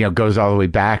 goes all the way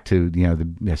back to, the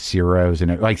Ciros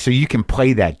and like, so you can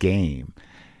play that game,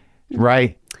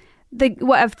 right?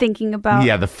 What of thinking about?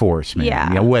 Yeah, the Force, man.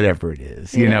 Yeah. Whatever it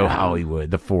is.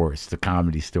 Hollywood, the Force, the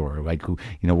Comedy Store. Like, who,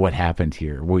 what happened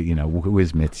here? Who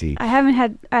is Mitzi? I haven't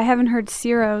heard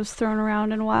Ciros thrown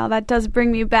around in a while. That does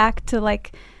bring me back to,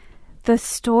 like, the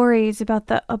stories about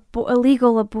the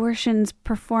illegal abortions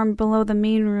performed below the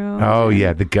main room. Oh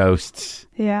yeah, the ghosts.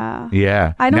 Yeah.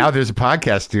 Yeah. Now there's a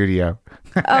podcast studio.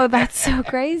 Oh, that's so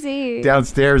crazy.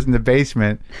 Downstairs in the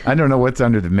basement. I don't know what's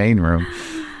under the main room.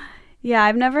 Yeah,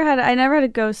 I never had a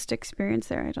ghost experience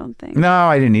there, I don't think. No,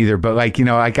 I didn't either. But like,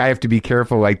 like I have to be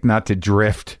careful, like not to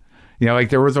drift. Like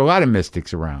there was a lot of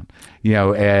mystics around,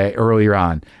 earlier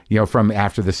on, from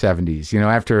after the 70s,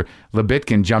 after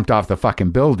Lebitkin jumped off the fucking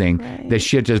building, right. The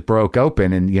shit just broke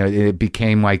open and, it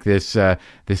became like this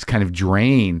kind of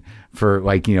drain for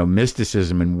like,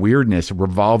 mysticism and weirdness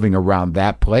revolving around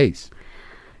that place.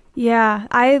 Yeah,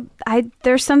 I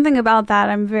there's something about that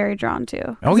I'm very drawn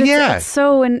to. Oh, yeah. It's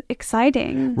so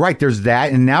exciting. Right. There's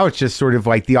that. And now it's just sort of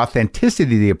like the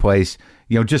authenticity of the place,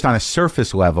 just on a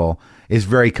surface level is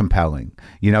very compelling.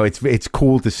 It's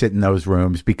cool to sit in those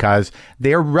rooms because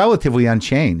they're relatively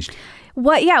unchanged.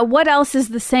 What else is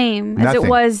the same as it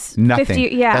was 50?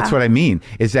 Yeah. That's what I mean,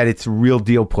 is that it's a real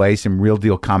deal place and real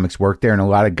deal comics work there. And a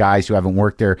lot of guys who haven't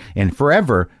worked there in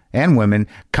forever and women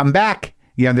come back.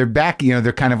 They're back,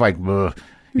 they're kind of like, ugh.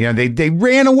 They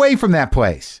ran away from that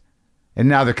place and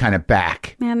now they're kind of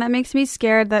back. Man, that makes me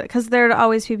scared because there'd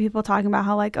always be people talking about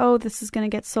how like, oh, this is going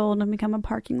to get sold and become a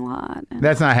parking lot. And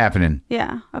that's not happening.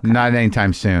 Yeah. Okay. Not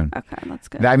anytime soon. Okay, that's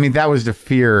good. I mean, that was the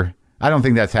fear. I don't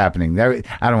think that's happening. I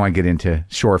don't want to get into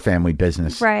Shore family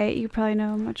business. Right. You probably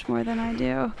know much more than I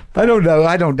do. I don't know.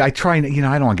 I try, I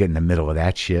don't want to get in the middle of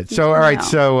that shit. So, all right.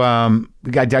 So,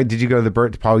 did you go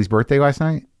to Polly's birthday last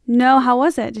night? No. How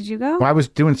was it? Did you go? Well, I was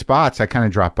doing spots. I kind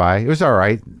of dropped by. It was all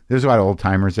right. There's a lot of old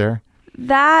timers there.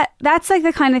 That's like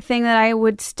the kind of thing that I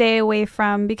would stay away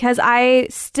from because I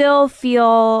still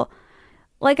feel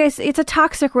like it's a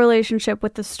toxic relationship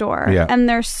with the store. Yeah. And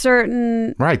there's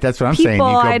certain that's what I'm people saying.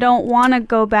 I don't want to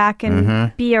go back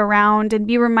and be around and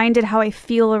be reminded how I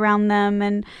feel around them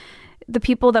and the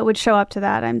people that would show up to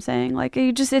that. I'm saying like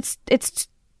you just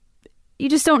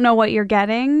don't know what you're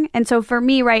getting. And so for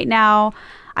me right now,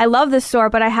 I love this store,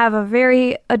 but I have a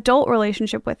very adult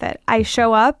relationship with it. I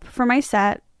show up for my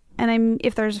set. And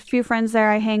if there's a few friends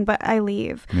there, I hang, but I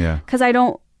leave. Yeah. Because I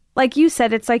don't, like you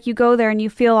said, it's like you go there and you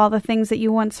feel all the things that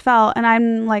you once felt. And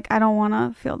I'm like, I don't want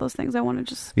to feel those things. I want to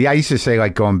just. Yeah, I used to say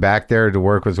like going back there to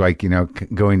work was like,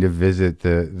 going to visit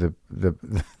the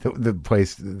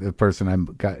place, the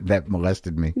person that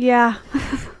molested me. Yeah.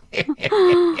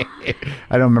 I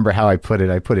don't remember how I put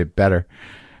it. I put it better.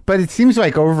 But it seems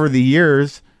like over the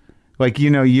years, like,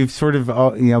 you've sort of,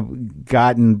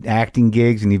 gotten acting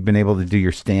gigs and you've been able to do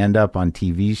your stand-up on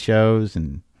TV shows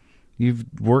and you've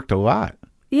worked a lot.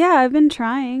 Yeah, I've been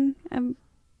trying.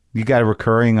 You got a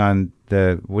recurring on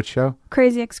what show?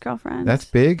 Crazy Ex-Girlfriend. That's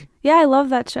big? Yeah, I love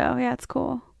that show. Yeah, it's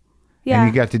cool. Yeah. And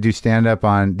you got to do stand-up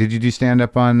did you do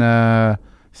stand-up on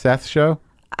Seth's show?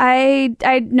 I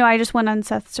just went on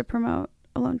Seth's to promote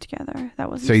Alone Together. That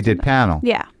was So you did panel?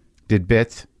 Yeah. Did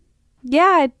bits?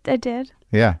 Yeah, I did.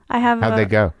 Yeah. How'd they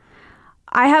go?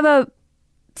 I have a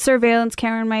surveillance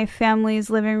camera in my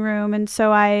family's living room, and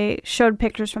so I showed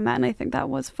pictures from that, and I think that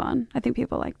was fun. I think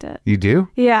people liked it. You do?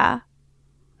 Yeah.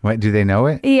 What, do they know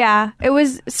it? Yeah.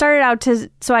 It started out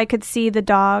so I could see the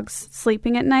dogs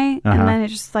sleeping at night, and then it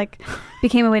just like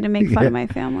became a way to make fun of my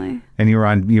family. And you were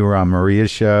on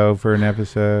Maria's show for an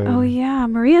episode? Oh yeah.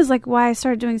 Maria's like why I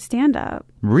started doing stand-up.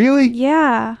 Really?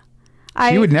 Yeah.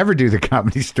 She would never do the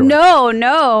Comedy Store.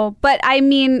 No. But I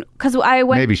mean, because I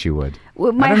went. Maybe she would.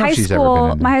 My high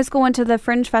school went to the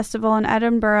Fringe Festival in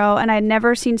Edinburgh, and I'd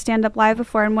never seen stand up live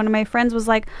before. And one of my friends was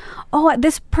like, "Oh,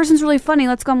 this person's really funny.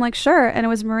 Let's go." I'm like, "Sure." And it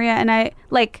was Maria,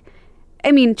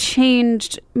 and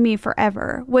changed me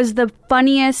forever. Was the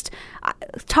funniest.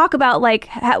 Talk about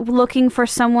looking for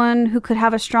someone who could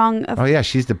have a strong. Oh yeah,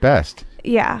 she's the best.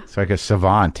 Yeah, it's like a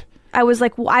savant. I was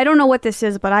like, well, I don't know what this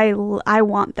is, but I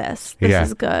want this. This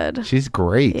is good. She's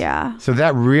great. Yeah. So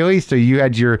so you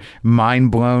had your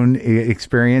mind-blowing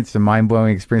experience,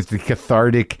 the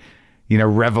cathartic,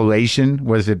 revelation.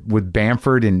 Was it with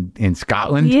Bamford in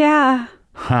Scotland? Yeah.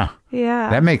 Huh. Yeah.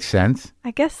 That makes sense.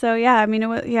 I guess so. Yeah. I mean, it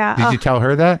was, yeah. Did you tell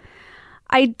her that?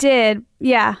 I did.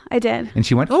 Yeah, I did. And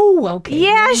she went, "Oh, okay."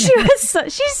 Yeah,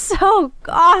 she's so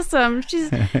awesome.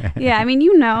 She's, yeah, I mean,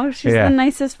 she's the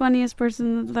nicest, funniest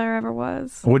person that there ever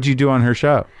was. What'd you do on her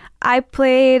show? I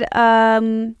played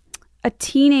a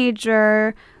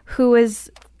teenager who was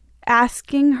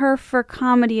asking her for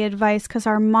comedy advice because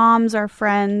our moms are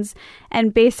friends,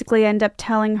 and basically end up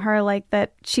telling her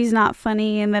that she's not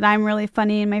funny and that I'm really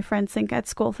funny, and my friends at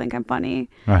school think I'm funny.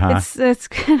 It's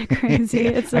kind of crazy.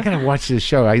 I gotta watch this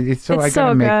show. I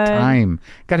gotta make time.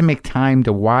 Gotta make time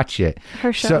to watch it.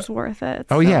 Her show's worth it.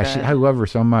 It's I love her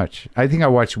so much. I think I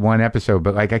watched one episode,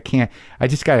 but I can't. I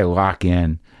just gotta lock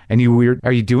in. And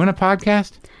are you doing a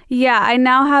podcast? Yeah, I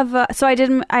now have.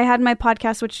 I had my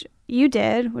podcast, which you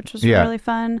did, which was really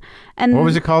fun. And what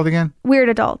was it called again? Weird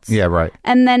Adults. Yeah, right.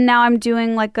 And then now I'm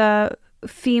doing a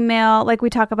female, like we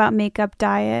talk about makeup,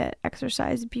 diet,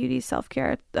 exercise, beauty,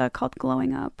 self-care, called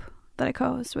Glowing Up, that I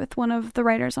co-host with one of the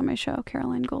writers on my show,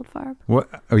 Caroline Goldfarb. What?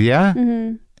 Oh, yeah?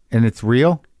 Mm-hmm. And it's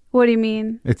real? What do you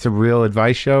mean? It's a real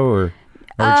advice show or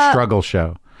a struggle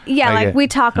show? Yeah, like we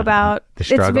talk about the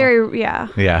struggle. It's very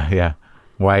Yeah.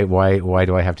 Why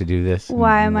do I have to do this?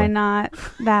 Why am I not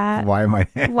that? Why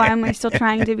am I still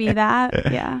trying to be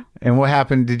that? Yeah. And what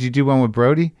happened? Did you do one with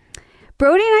Brody?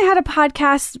 Brody and I had a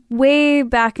podcast way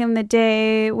back in the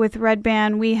day with Red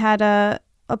Band. We had a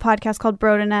podcast called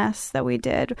Brodiness that we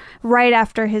did right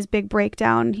after his big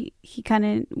breakdown. He kind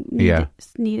of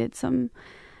needed some.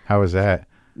 How was that?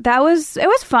 It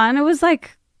was fun. It was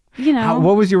like,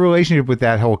 what was your relationship with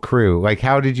that whole crew? Like,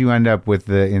 how did you end up with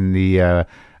what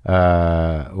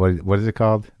is it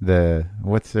called?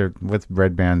 What's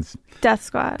Red Band's Death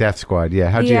Squad? Death Squad. Yeah.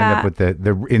 How'd you end up with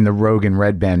the Rogan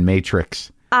Red Band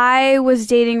Matrix? I was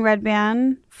dating Red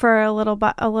Band for a little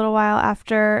while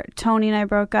after Tony and I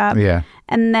broke up. Yeah.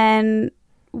 And then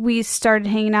we started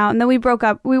hanging out, and then we broke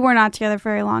up. We were not together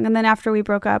very long, and then after we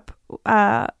broke up,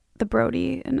 the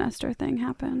Brody and Esther thing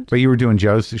happened. But you were doing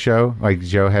Joe's show? Like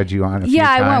Joe had you on a few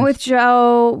times? I went with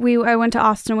Joe. I went to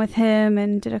Austin with him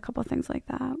and did a couple things like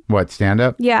that. What,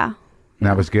 stand-up? Yeah. And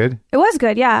that was good? It was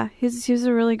good, yeah. He's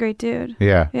a really great dude.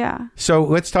 Yeah. Yeah. So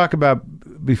let's talk about,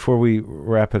 before we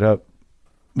wrap it up,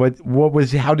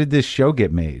 how did this show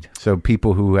get made? So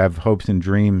people who have hopes and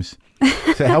dreams,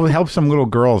 so help some little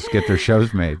girls get their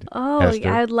shows made. Oh, Esther.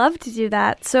 Yeah, I'd love to do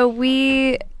that. So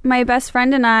my best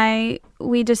friend and I,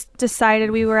 we just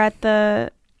decided, we were at the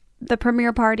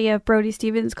premiere party of Brody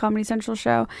Stevens' Comedy Central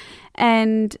show,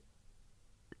 and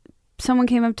someone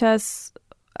came up to us.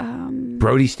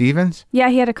 Brody Stevens? Yeah,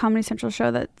 he had a Comedy Central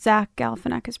show that Zach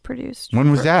Galifianakis produced. When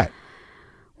was that?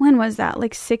 When was that?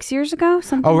 Like 6 years ago?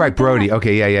 Something. Oh, right, like Brody. That.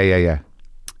 Okay, yeah.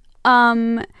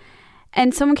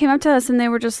 And someone came up to us and they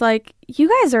were just like, "You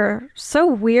guys are so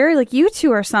weird. Like you two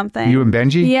or something." You and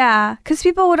Benji? Yeah, because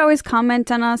people would always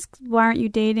comment on us. Why aren't you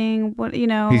dating? What,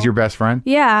 He's your best friend?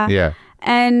 Yeah. Yeah.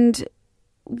 And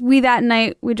that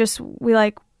night we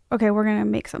like, okay, we're gonna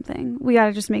make something. We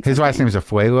gotta just make. His something. Last name is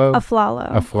Aflalo.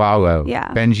 Aflalo.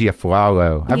 Yeah. Benji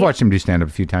Aflalo. I've watched him do stand up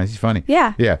a few times. He's funny.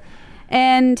 Yeah. Yeah.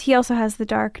 And he also has the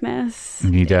darkness.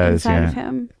 He does, inside of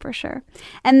him, for sure.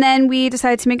 And then we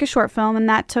decided to make a short film, and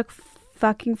that took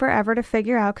fucking forever to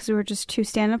figure out because we were just two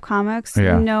stand-up comics,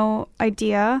 no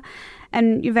idea.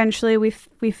 And eventually we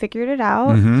figured it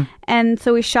out. Mm-hmm. And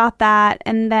so we shot that,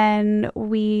 and then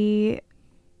we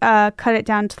cut it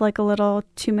down to like a little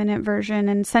 2-minute version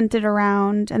and sent it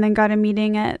around, and then got a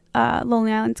meeting at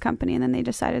Lonely Island's company, and then they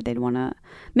decided they'd want to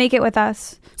make it with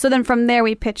us. So then from there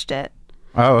we pitched it.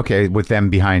 Oh, okay. With them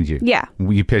behind you. Yeah.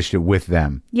 You pitched it with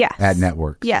them. Yes. At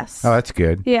networks. Yes. Oh, that's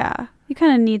good. Yeah. You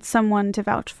kind of need someone to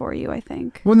vouch for you, I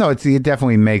think. Well, no, it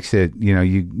definitely makes it,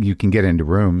 you can get into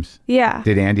rooms. Yeah.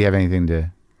 Did Andy have anything to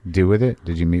do with it?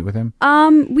 Did you meet with him?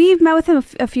 We've met with him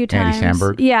a few times. Andy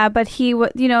Samberg? Yeah, but he,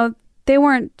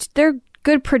 they're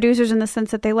good producers in the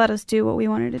sense that they let us do what we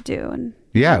wanted to do. And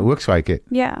yeah, it looks like it.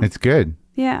 Yeah. It's good.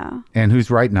 Yeah. And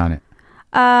who's writing on it?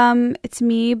 It's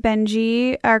me,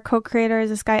 Benji. Our co-creator is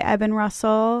this guy, Eben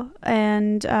Russell,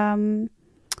 and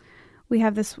we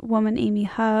have this woman, Amy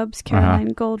Hubbs,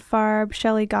 Caroline Goldfarb,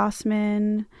 Shelley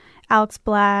Gossman, Alex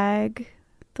Blagg.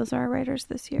 Those are our writers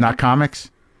this year. Not comics?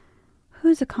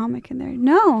 Who's a comic in there?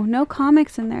 No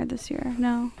comics in there this year.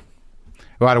 No.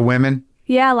 A lot of women?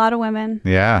 Yeah, a lot of women.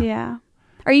 Yeah. Yeah.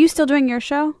 Are you still doing your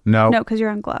show? No. No, because you're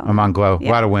on Glow. I'm on Glow. Yeah.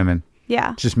 A lot of women.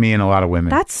 Yeah. Just me and a lot of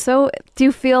women. Do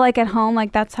you feel like at home,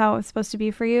 like that's how it's supposed to be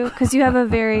for you? Because you have a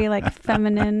very like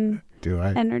feminine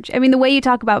energy. I mean, the way you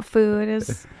talk about food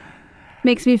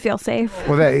makes me feel safe.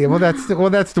 That's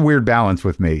the weird balance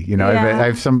with me. I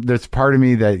have there's part of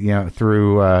me that,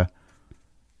 through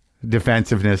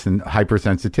defensive,ness and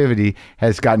hypersensitivity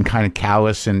has gotten kind of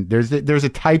callous, and there's a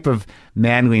type of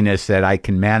manliness that I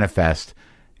can manifest,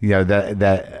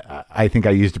 that I think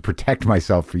I used to protect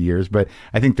myself for years, but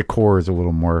I think the core is a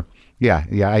little more.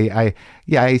 I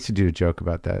used to do a joke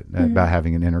about that, about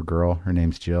having an inner girl. Her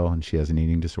name's Jill, and she has an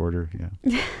eating disorder.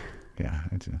 Yeah. Yeah,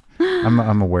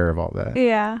 I'm aware of all that.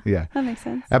 Yeah. Yeah. That makes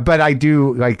sense. But I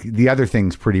do, like, the other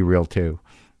thing's pretty real too.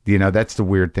 That's the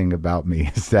weird thing about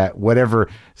me, is that whatever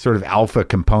sort of alpha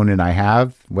component I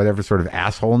have, whatever sort of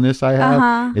assholeness I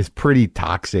have, is pretty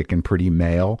toxic and pretty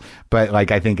male. But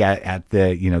like, I think at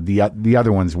the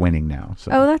other one's winning now.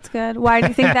 So. Oh, that's good. Why do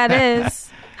you think that is?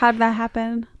 How did that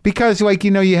happen? Because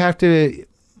you have to,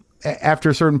 after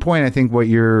a certain point, I think what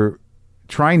you're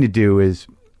trying to do is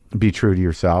be true to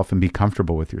yourself and be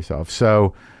comfortable with yourself.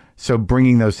 So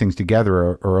bringing those things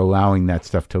together or allowing that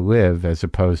stuff to live, as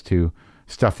opposed to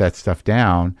stuff that stuff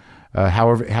down.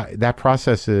 However, that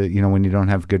process, when you don't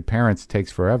have good parents, it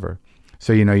takes forever.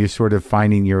 So, you're sort of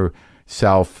finding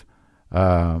yourself,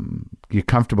 you're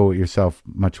comfortable with yourself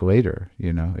much later,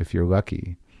 if you're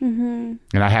lucky. Mm-hmm.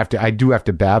 And I do have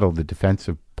to battle the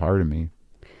defensive part of me.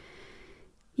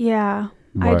 Yeah,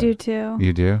 what? I do too.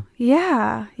 You do?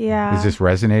 Yeah. Is this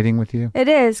resonating with you? It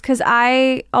is, because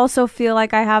I also feel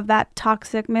like I have that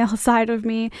toxic male side of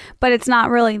me, but it's not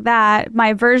really that,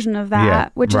 my version of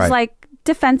that, which is like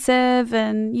defensive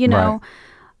and,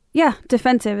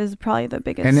 defensive is probably the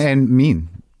biggest. And mean.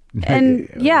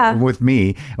 And with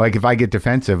me, like if I get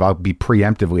defensive, I'll be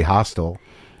preemptively hostile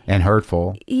and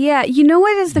hurtful. Yeah. You know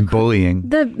what is the bullying?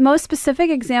 The most specific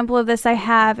example of this I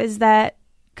have is that,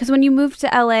 because when you move to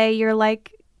LA, you're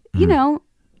like,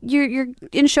 you're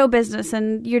in show business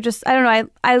and you're just, I don't know,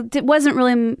 I wasn't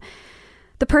really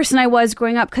the person I was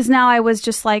growing up, because now I was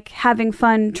just like having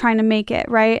fun trying to make it,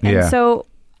 right? And so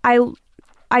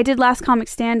I did Last Comic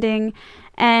Standing,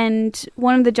 and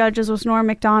one of the judges was Norm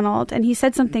Macdonald, and he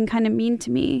said something kind of mean to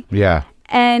me. Yeah.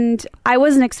 And I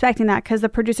wasn't expecting that, because the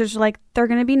producers were like, they're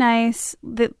going to be nice.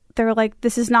 They're like,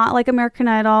 this is not like American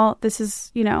Idol. This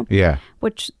is,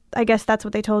 which I guess that's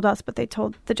what they told us, but they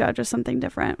told the judges something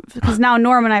different, because now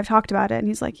Norm and I have talked about it, and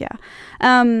he's like, yeah.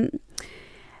 And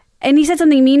he said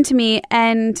something mean to me,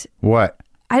 and what?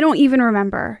 I don't even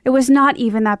remember. It was not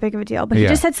even that big of a deal, but he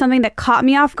just said something that caught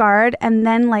me off guard, and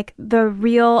then like the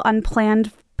real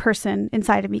unplanned person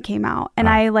inside of me came out, and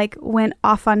I like went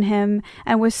off on him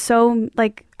and was so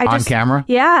like, on camera?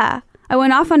 Yeah. I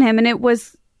went off on him, and it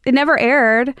never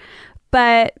aired,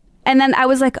 but and then I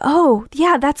was like, oh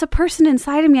yeah, that's a person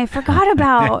inside of me I forgot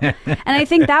about. And I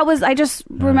think I just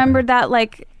remembered that,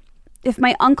 like, if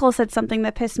my uncle said something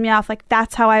that pissed me off, like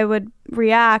that's how I would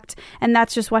react, and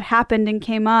that's just what happened and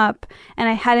came up, and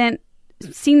I hadn't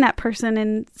seen that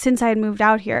person since I had moved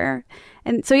out here.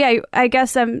 And so I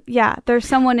guess there's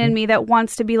someone in me that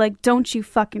wants to be like, don't you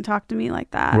fucking talk to me like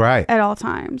that, right, at all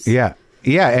times. And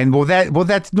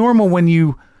that's normal when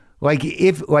you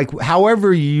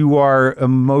however you are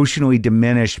emotionally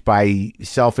diminished by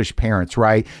selfish parents,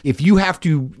 right? If you have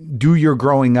to do your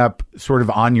growing up sort of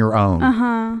on your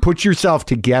own, put yourself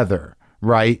together,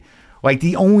 right? Like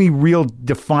the only real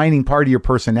defining part of your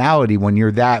personality when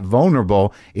you're that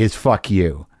vulnerable is fuck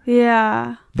you.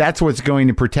 Yeah. That's what's going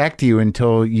to protect you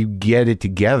until you get it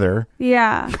together.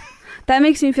 Yeah. That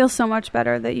makes me feel so much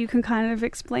better that you can kind of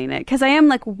explain it. Because I am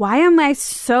like, why am I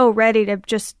so ready to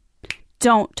just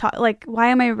don't talk? Like, why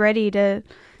am I ready to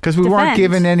Because we weren't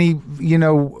given any,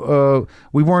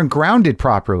 we weren't grounded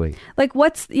properly. Like,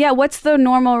 what's the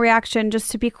normal reaction?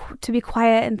 Just to be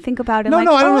quiet and think about it? No, I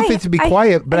don't know if it's to be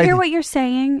quiet, but I hear what you're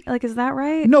saying. Like, is that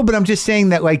right? No, but I'm just saying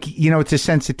that, like, it's a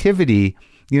sensitivity.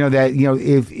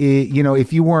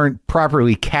 If you weren't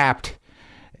properly capped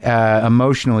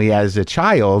emotionally as a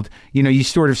child, you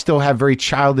sort of still have very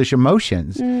childish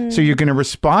emotions. So you're going to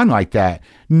respond like that.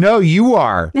 No, you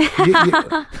are.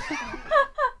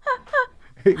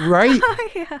 Right?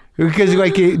 Yeah. Because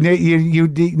like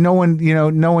no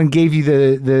one gave you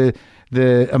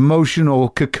the emotional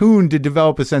cocoon to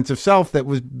develop a sense of self that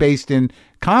was based in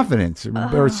confidence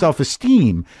or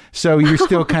self-esteem. So you're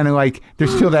still kind of like,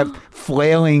 there's still that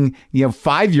flailing,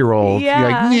 5-year-old.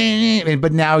 Yeah. You're like, nah.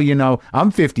 But now, I'm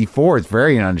 54. It's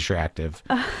very unattractive.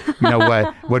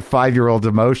 What 5-year-old's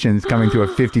emotions coming to a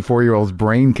 54-year-old's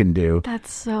brain can do.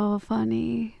 That's so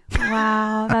funny.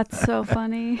 Wow. That's so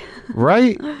funny.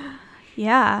 Right?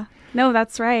 Yeah. No,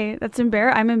 that's right.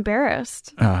 I'm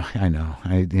embarrassed. I know.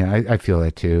 I feel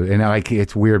that too. And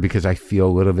it's weird because I feel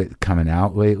a little bit coming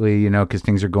out lately, because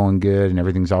things are going good and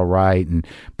everything's all right.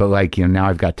 But now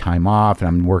I've got time off and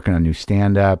I'm working on new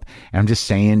stand-up and I'm just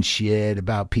saying shit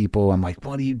about people. I'm like,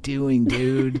 what are you doing,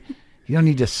 dude? You don't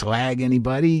need to slag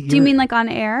anybody. Do you mean like on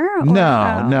air?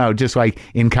 No, just like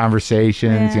in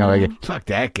conversations, like, fuck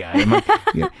that guy. I'm like,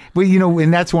 But,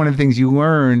 and that's one of the things you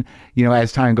learn,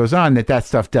 as time goes on, that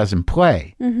stuff doesn't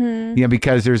play. Mm-hmm.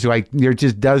 Because there's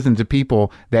just dozens of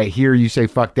people that hear you say,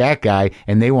 fuck that guy,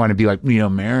 and they want to be like,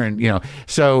 Maron,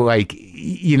 So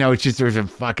it's just, there's a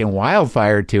fucking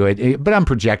wildfire to it. But I'm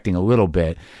projecting a little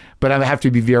bit. But I have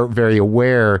to be very, very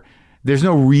aware. There's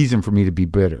no reason for me to be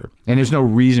bitter, and there's no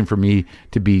reason for me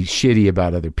to be shitty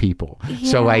about other people. Yeah.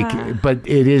 So but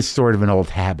it is sort of an old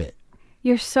habit.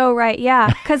 You're so right. Yeah.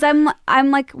 Because I'm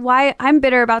like, why I'm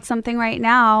bitter about something right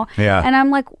now. Yeah. And I'm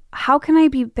like, how can I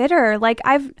be bitter? Like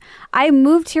I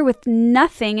moved here with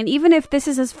nothing. And even if this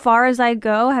is as far as I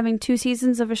go, having 2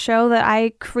 seasons of a show that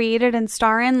I created and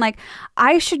star in, like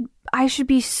I should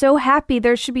be so happy.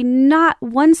 There should be not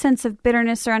one sense of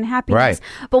bitterness or unhappiness. Right.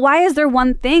 But why is there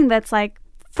one thing that's like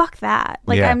fuck that.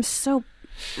 Like, Yeah. I'm so,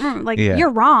 Yeah. you're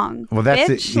wrong. Well, that's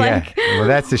bitch. well,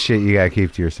 that's the shit you gotta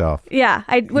keep to yourself. Yeah,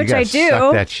 which gotta I do.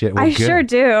 suck that shit. Well, I good. sure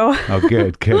do. Oh,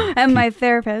 good. And my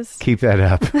therapist. Keep that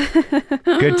up.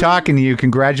 Good talking to you.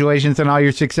 Congratulations on all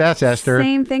your success, Esther.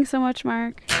 Same. Thanks so much,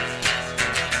 Mark.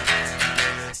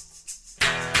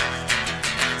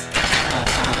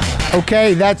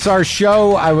 Okay, that's our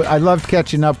show. I loved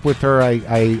catching up with her. I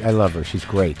love her. She's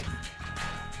great.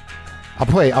 I'll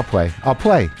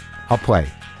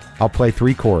play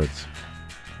 3 chords.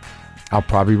 I'll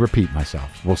probably repeat myself.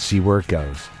 We'll see where it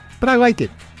goes. But I like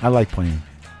it. I like playing.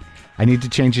 I need to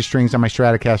change the strings on my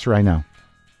Stratocaster. I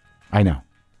know.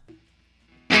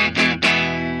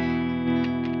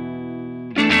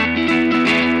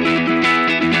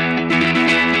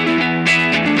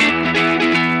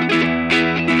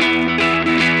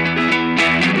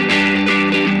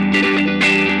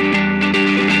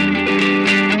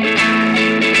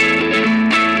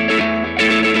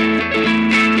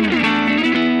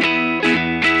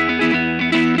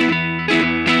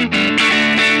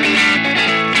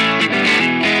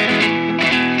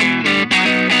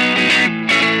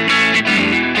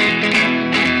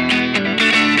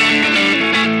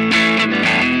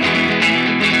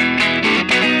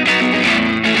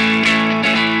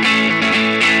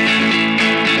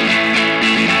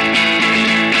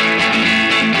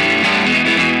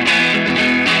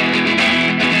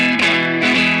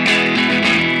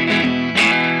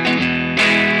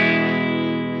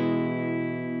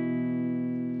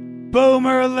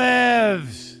 Boomer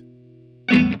lives!